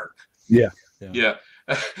in the dark. Yeah.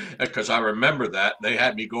 Because I remember that they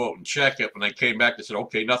had me go out and check it. When they came back, they said,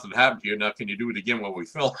 "Okay, nothing happened to you. Now can you do it again while we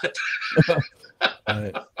film it?"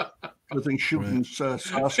 I think shooting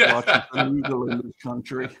Sasquatch is illegal in this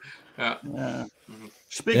country. Yeah.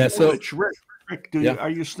 Speaking of which, Rick, are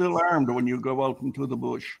you still armed when you go out into the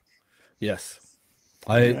bush? Yes,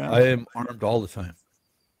 I am armed all the time.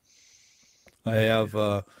 I have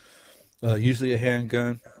usually a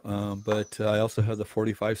handgun, but I also have the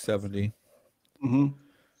 45-70. Mm-hmm.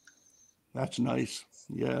 That's nice.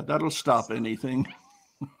 Yeah, that'll stop anything.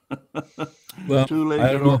 Well, too late.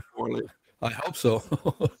 I don't know. I hope so.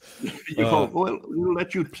 Well, we'll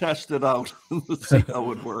let you test it out and see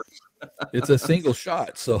how it works. It's a single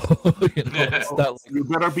shot, so it's not like, you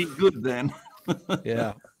better be good then.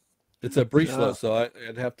 Yeah, it's a breechless, so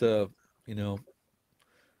I'd have to,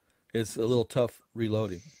 it's a little tough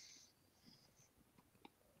reloading.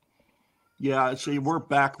 Yeah, see, we're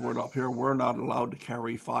backward up here. We're not allowed to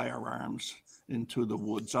carry firearms into the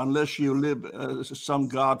woods unless you live some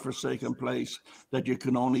godforsaken place that you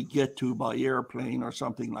can only get to by airplane or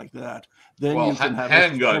something like that. Then you can have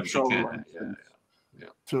handguns.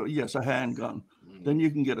 Yes, a handgun. Then you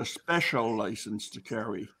can get a special license to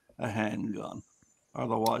carry a handgun.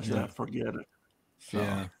 Otherwise, forget it. So,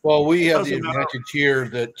 yeah. Well, we have the advantage here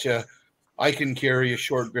that I can carry a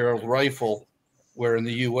short-barreled rifle, where in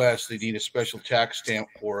the U.S. they need a special tax stamp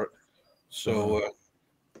for it. So,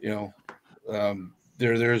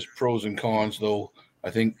 there's pros and cons, though. I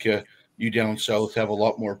think you down south have a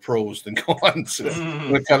lot more pros than cons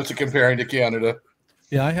when it comes to comparing to Canada.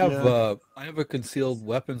 Yeah, I have a concealed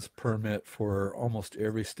weapons permit for almost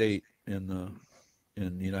every state in the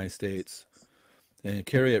United States, and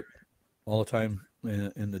carry it all the time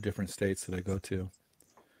in the different states that I go to.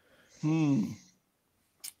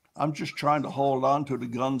 I'm just trying to hold on to the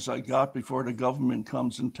guns I got before the government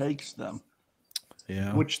comes and takes them.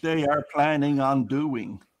 Yeah. Which they are planning on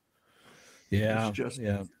doing. Yeah. It's just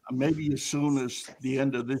maybe as soon as the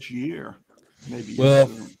end of this year. Maybe.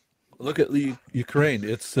 Well, look at Ukraine.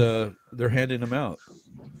 It's they're handing them out.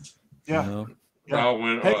 Yeah. Well,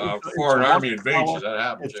 when a foreign army invades, that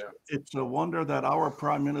happens. It's a wonder that our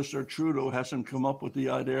Prime Minister Trudeau hasn't come up with the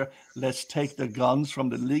idea, let's take the guns from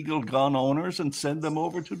the legal gun owners and send them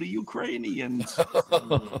over to the Ukrainians.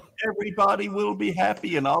 Everybody will be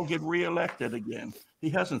happy and I'll get reelected again. He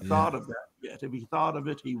hasn't thought of that yet. If he thought of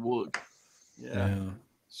it, he would. Yeah.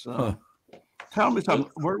 So tell me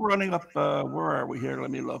something. We're running up, where are we here?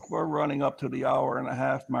 Let me look. We're running up to the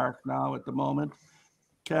hour-and-a-half mark now at the moment.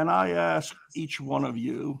 Can I ask each one of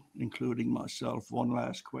you, including myself, one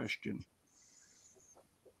last question?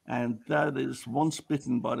 And that is, once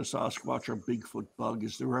bitten by the Sasquatch or Bigfoot bug,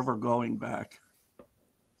 is there ever going back?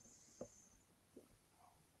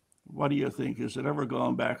 What do you think? Is it ever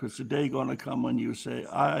going back? Is the day going to come when you say,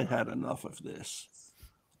 I had enough of this?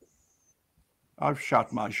 I've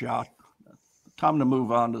shot my shot. Time to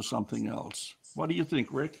move on to something else. What do you think,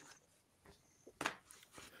 Rick?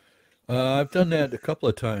 I've done that a couple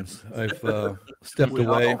of times. I've stepped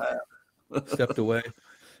away,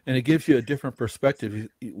 and it gives you a different perspective.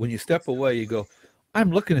 When you step away, you go,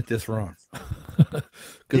 I'm looking at this wrong because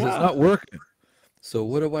it's not working. So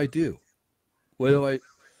what do I do? What do I,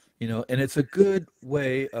 and it's a good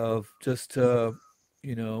way of just,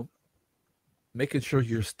 making sure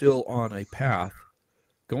you're still on a path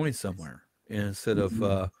going somewhere instead of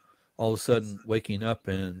all of a sudden waking up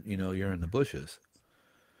and, you're in the bushes.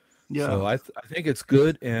 Yeah. So I think it's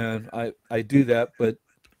good, and I do that, but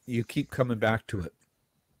you keep coming back to it.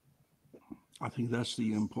 I think that's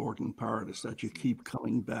the important part, is that you keep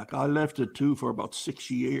coming back. I left it too for about 6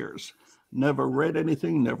 years. Never read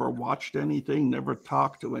anything, never watched anything, never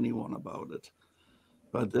talked to anyone about it.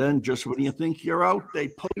 But then just when you think you're out, they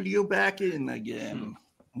pull you back in again.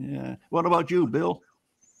 Yeah. What about you, Bill?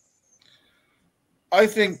 I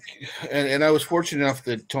think, and I was fortunate enough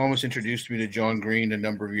that Thomas introduced me to John Green a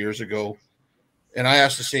number of years ago, and I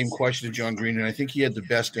asked the same question to John Green, and I think he had the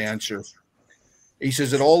best answer. He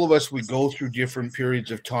says that all of us, we go through different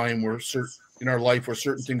periods of time where in our life where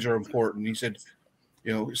certain things are important. He said,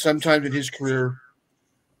 sometimes in his career,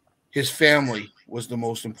 his family was the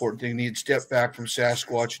most important thing. He'd stepped back from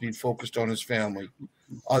Sasquatch and he'd focused on his family.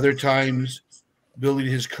 Other times, building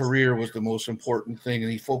his career was the most important thing,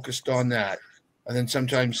 and he focused on that. And then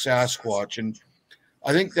sometimes Sasquatch. And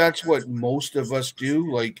I think that's what most of us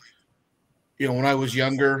do. Like, when I was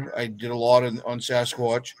younger, I did a lot on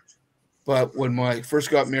Sasquatch. But when I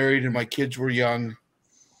first got married and my kids were young,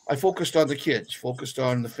 I focused on the kids, focused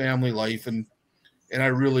on the family life. And I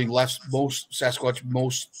really left Sasquatch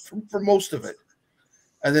for most of it.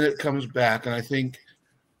 And then it comes back. And I think,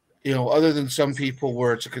 other than some people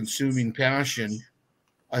where it's a consuming passion,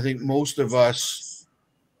 I think most of us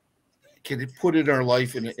can put in our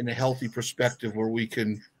life in a healthy perspective where we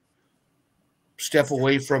can step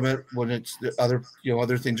away from it when it's the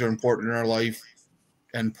other things are important in our life,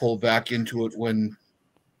 and pull back into it when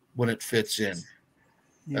it fits in.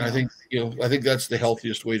 Yeah. And I think that's the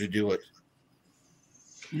healthiest way to do it.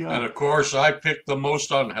 Yeah. And of course, I picked the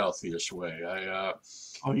most unhealthiest way. I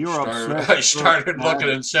started looking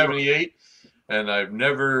in '78, and I've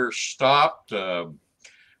never stopped. I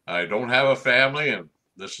don't have a family, and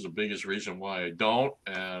this is the biggest reason why I don't.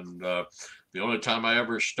 And the only time I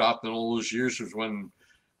ever stopped in all those years was when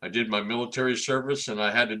I did my military service, and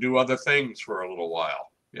I had to do other things for a little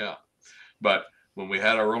while. Yeah. But when we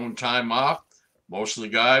had our own time off, most of the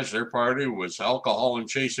guys, their party was alcohol and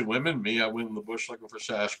chasing women. Me, I went in the bush looking for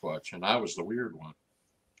Sasquatch, and I was the weird one.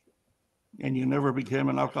 And you never became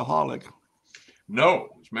an alcoholic? No.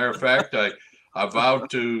 As a matter of fact, I vowed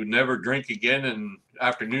to never drink again, and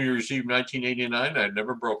after New Year's Eve 1989, I'd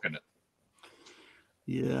never broken it.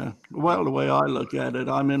 Yeah. Well, the way I look at it,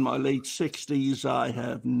 I'm in my late 60s. I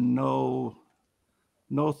have no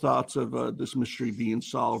thoughts of this mystery being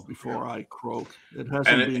solved before I croak. It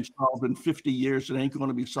hasn't been solved in 50 years. It ain't going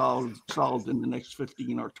to be solved in the next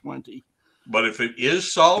 15 or 20. But if it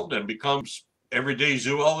is solved and becomes everyday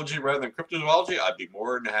zoology rather than cryptozoology, I'd be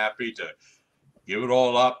more than happy to give it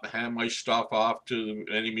all up, hand my stuff off to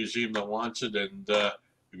any museum that wants it, and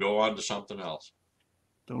go on to something else.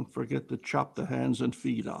 Don't forget to chop the hands and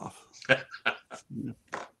feet off.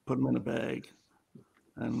 Put them in a bag.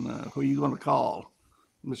 And who are you going to call?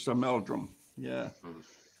 Mr. Meldrum. Yeah.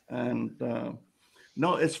 And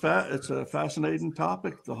no, it's a fascinating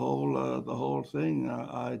topic, the whole thing.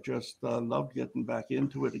 I just loved getting back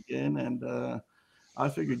into it again. And I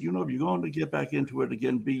figured, if you're going to get back into it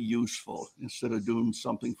again, be useful instead of doing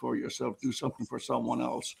something for yourself, do something for someone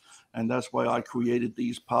else. And that's why I created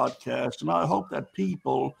these podcasts. And I hope that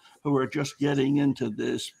people who are just getting into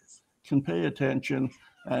this can pay attention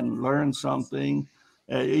and learn something.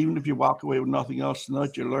 Even if you walk away with nothing else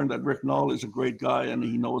tonight, you learn that Rick Noll is a great guy and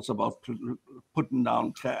he knows about putting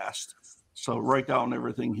down cast. So write down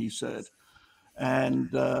everything he said. And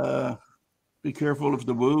be careful of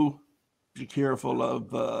the woo. Be careful of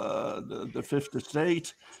the Fifth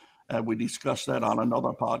Estate. We discussed that on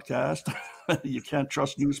another podcast. You can't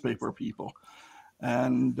trust newspaper people.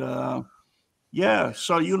 And yeah,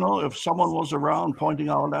 so, if someone was around pointing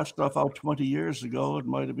all that stuff out 20 years ago, it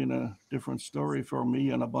might have been a different story for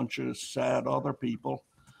me and a bunch of sad other people.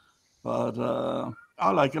 But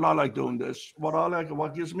I like it. I like doing this.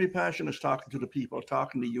 What gives me passion is talking to the people,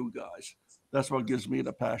 talking to you guys. That's what gives me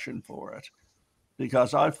the passion for it.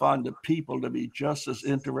 Because I find the people to be just as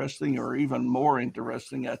interesting or even more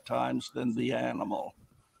interesting at times than the animal.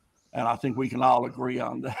 And I think we can all agree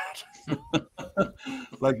on that.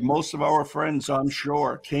 Like most of our friends, I'm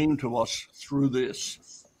sure, came to us through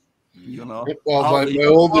this. Well, my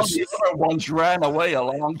oldest the other ones ran away a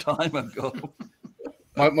long time ago.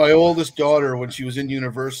 My oldest daughter, when she was in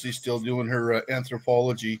university still doing her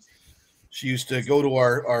anthropology, she used to go to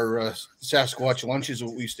our Sasquatch lunches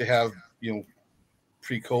that we used to have,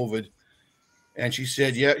 pre-COVID, and she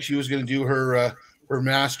said, she was going to do her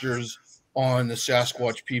master's on the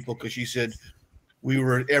Sasquatch people because she said we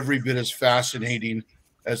were every bit as fascinating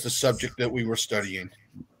as the subject that we were studying,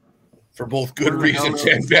 for both good reasons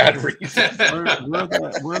and bad reasons.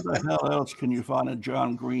 Where the hell else can you find a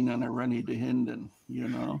John Green and a Rennie DeHinden?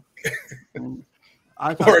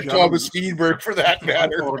 Or a Thomas Steenberg, for that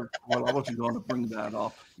matter. Well, I wasn't going to bring that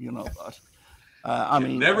up, but.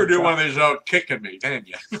 Never do one of these out kicking me, can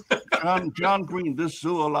you? John Green, this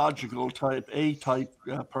zoological type, A-type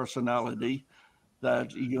personality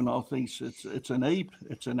that, thinks it's an ape,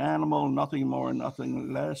 it's an animal, nothing more,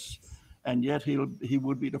 nothing less. and yet he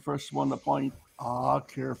would be the first one to point,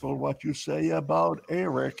 careful what you say about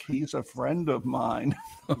Eric. He's a friend of mine.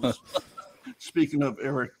 Speaking of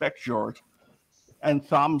Eric Beckjord. And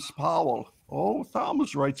Thomas Powell. Oh,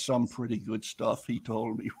 Thomas writes some pretty good stuff, he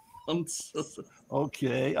told me once.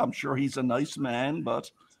 Okay, I'm sure he's a nice man,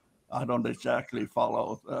 but I don't exactly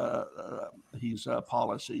follow his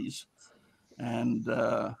policies. And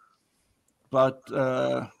no,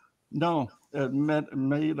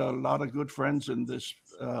 made a lot of good friends in this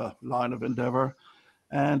line of endeavor.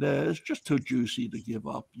 And it's just too juicy to give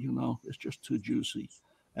up, you know. It's just too juicy.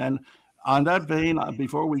 And on that vein,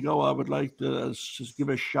 before we go, I would like to just give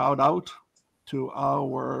a shout out to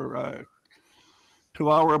our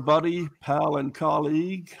buddy, pal, and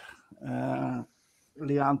colleague,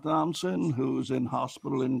 Leon Thompson, who's in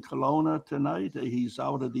hospital in Kelowna tonight. He's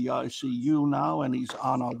out of the ICU now, and he's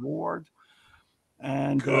on a ward.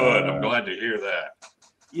 And good. I'm glad to hear that.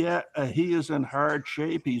 Yeah, he is in hard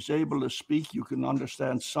shape. He's able to speak. You can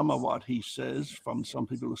understand some of what he says from some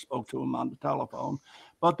people who spoke to him on the telephone.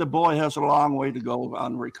 But the boy has a long way to go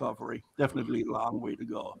on recovery. Definitely a long way to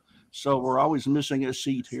go. So we're always missing a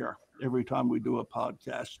seat here every time we do a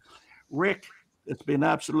podcast. Rick, it's been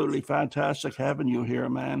absolutely fantastic having you here,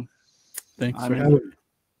 man. Thanks for having me.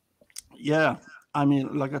 Yeah. I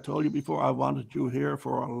mean, like I told you before, I wanted you here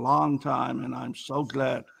for a long time, and I'm so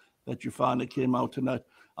glad that you finally came out tonight.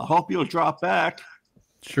 I hope you'll drop back.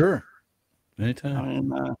 Sure. Anytime. I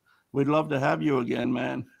mean, we'd love to have you again,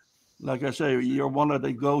 man. Like I say, you're one of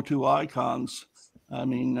the go-to icons. I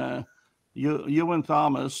mean, you and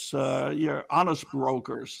Thomas, you're honest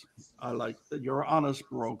brokers. I like that. You're honest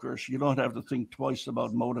brokers. You don't have to think twice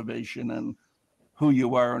about motivation and who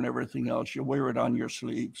you are and everything else. You wear it on your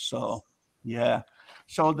sleeve. So, yeah.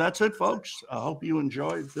 So that's it, folks. I hope you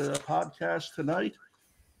enjoyed the podcast tonight.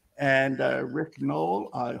 And Rick Noll,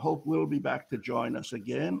 I hope will be back to join us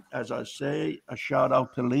again. As I say, a shout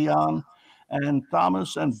out to Leon and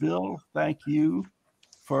Thomas and Bill. Thank you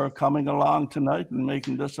for coming along tonight and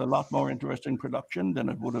making this a lot more interesting production than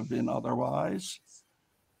it would have been otherwise.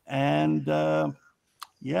 And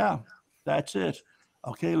yeah, that's it.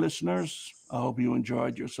 Okay, listeners, I hope you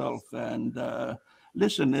enjoyed yourself. And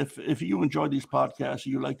listen, if you enjoy these podcasts,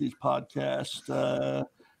 you like these podcasts,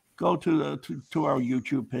 go to our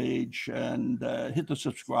YouTube page and hit the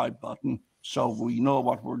subscribe button so we know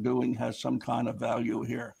what we're doing has some kind of value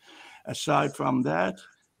here. Aside from that,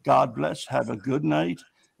 God bless, have a good night,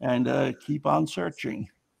 and keep on searching.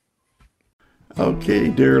 Okay,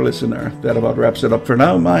 dear listener, that about wraps it up for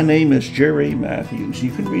now. My name is Jerry Matthews. You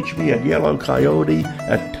can reach me at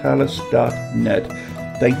yellowcoyote@talus.net.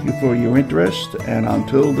 Thank you for your interest, and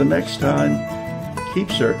until the next time, keep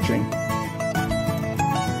searching.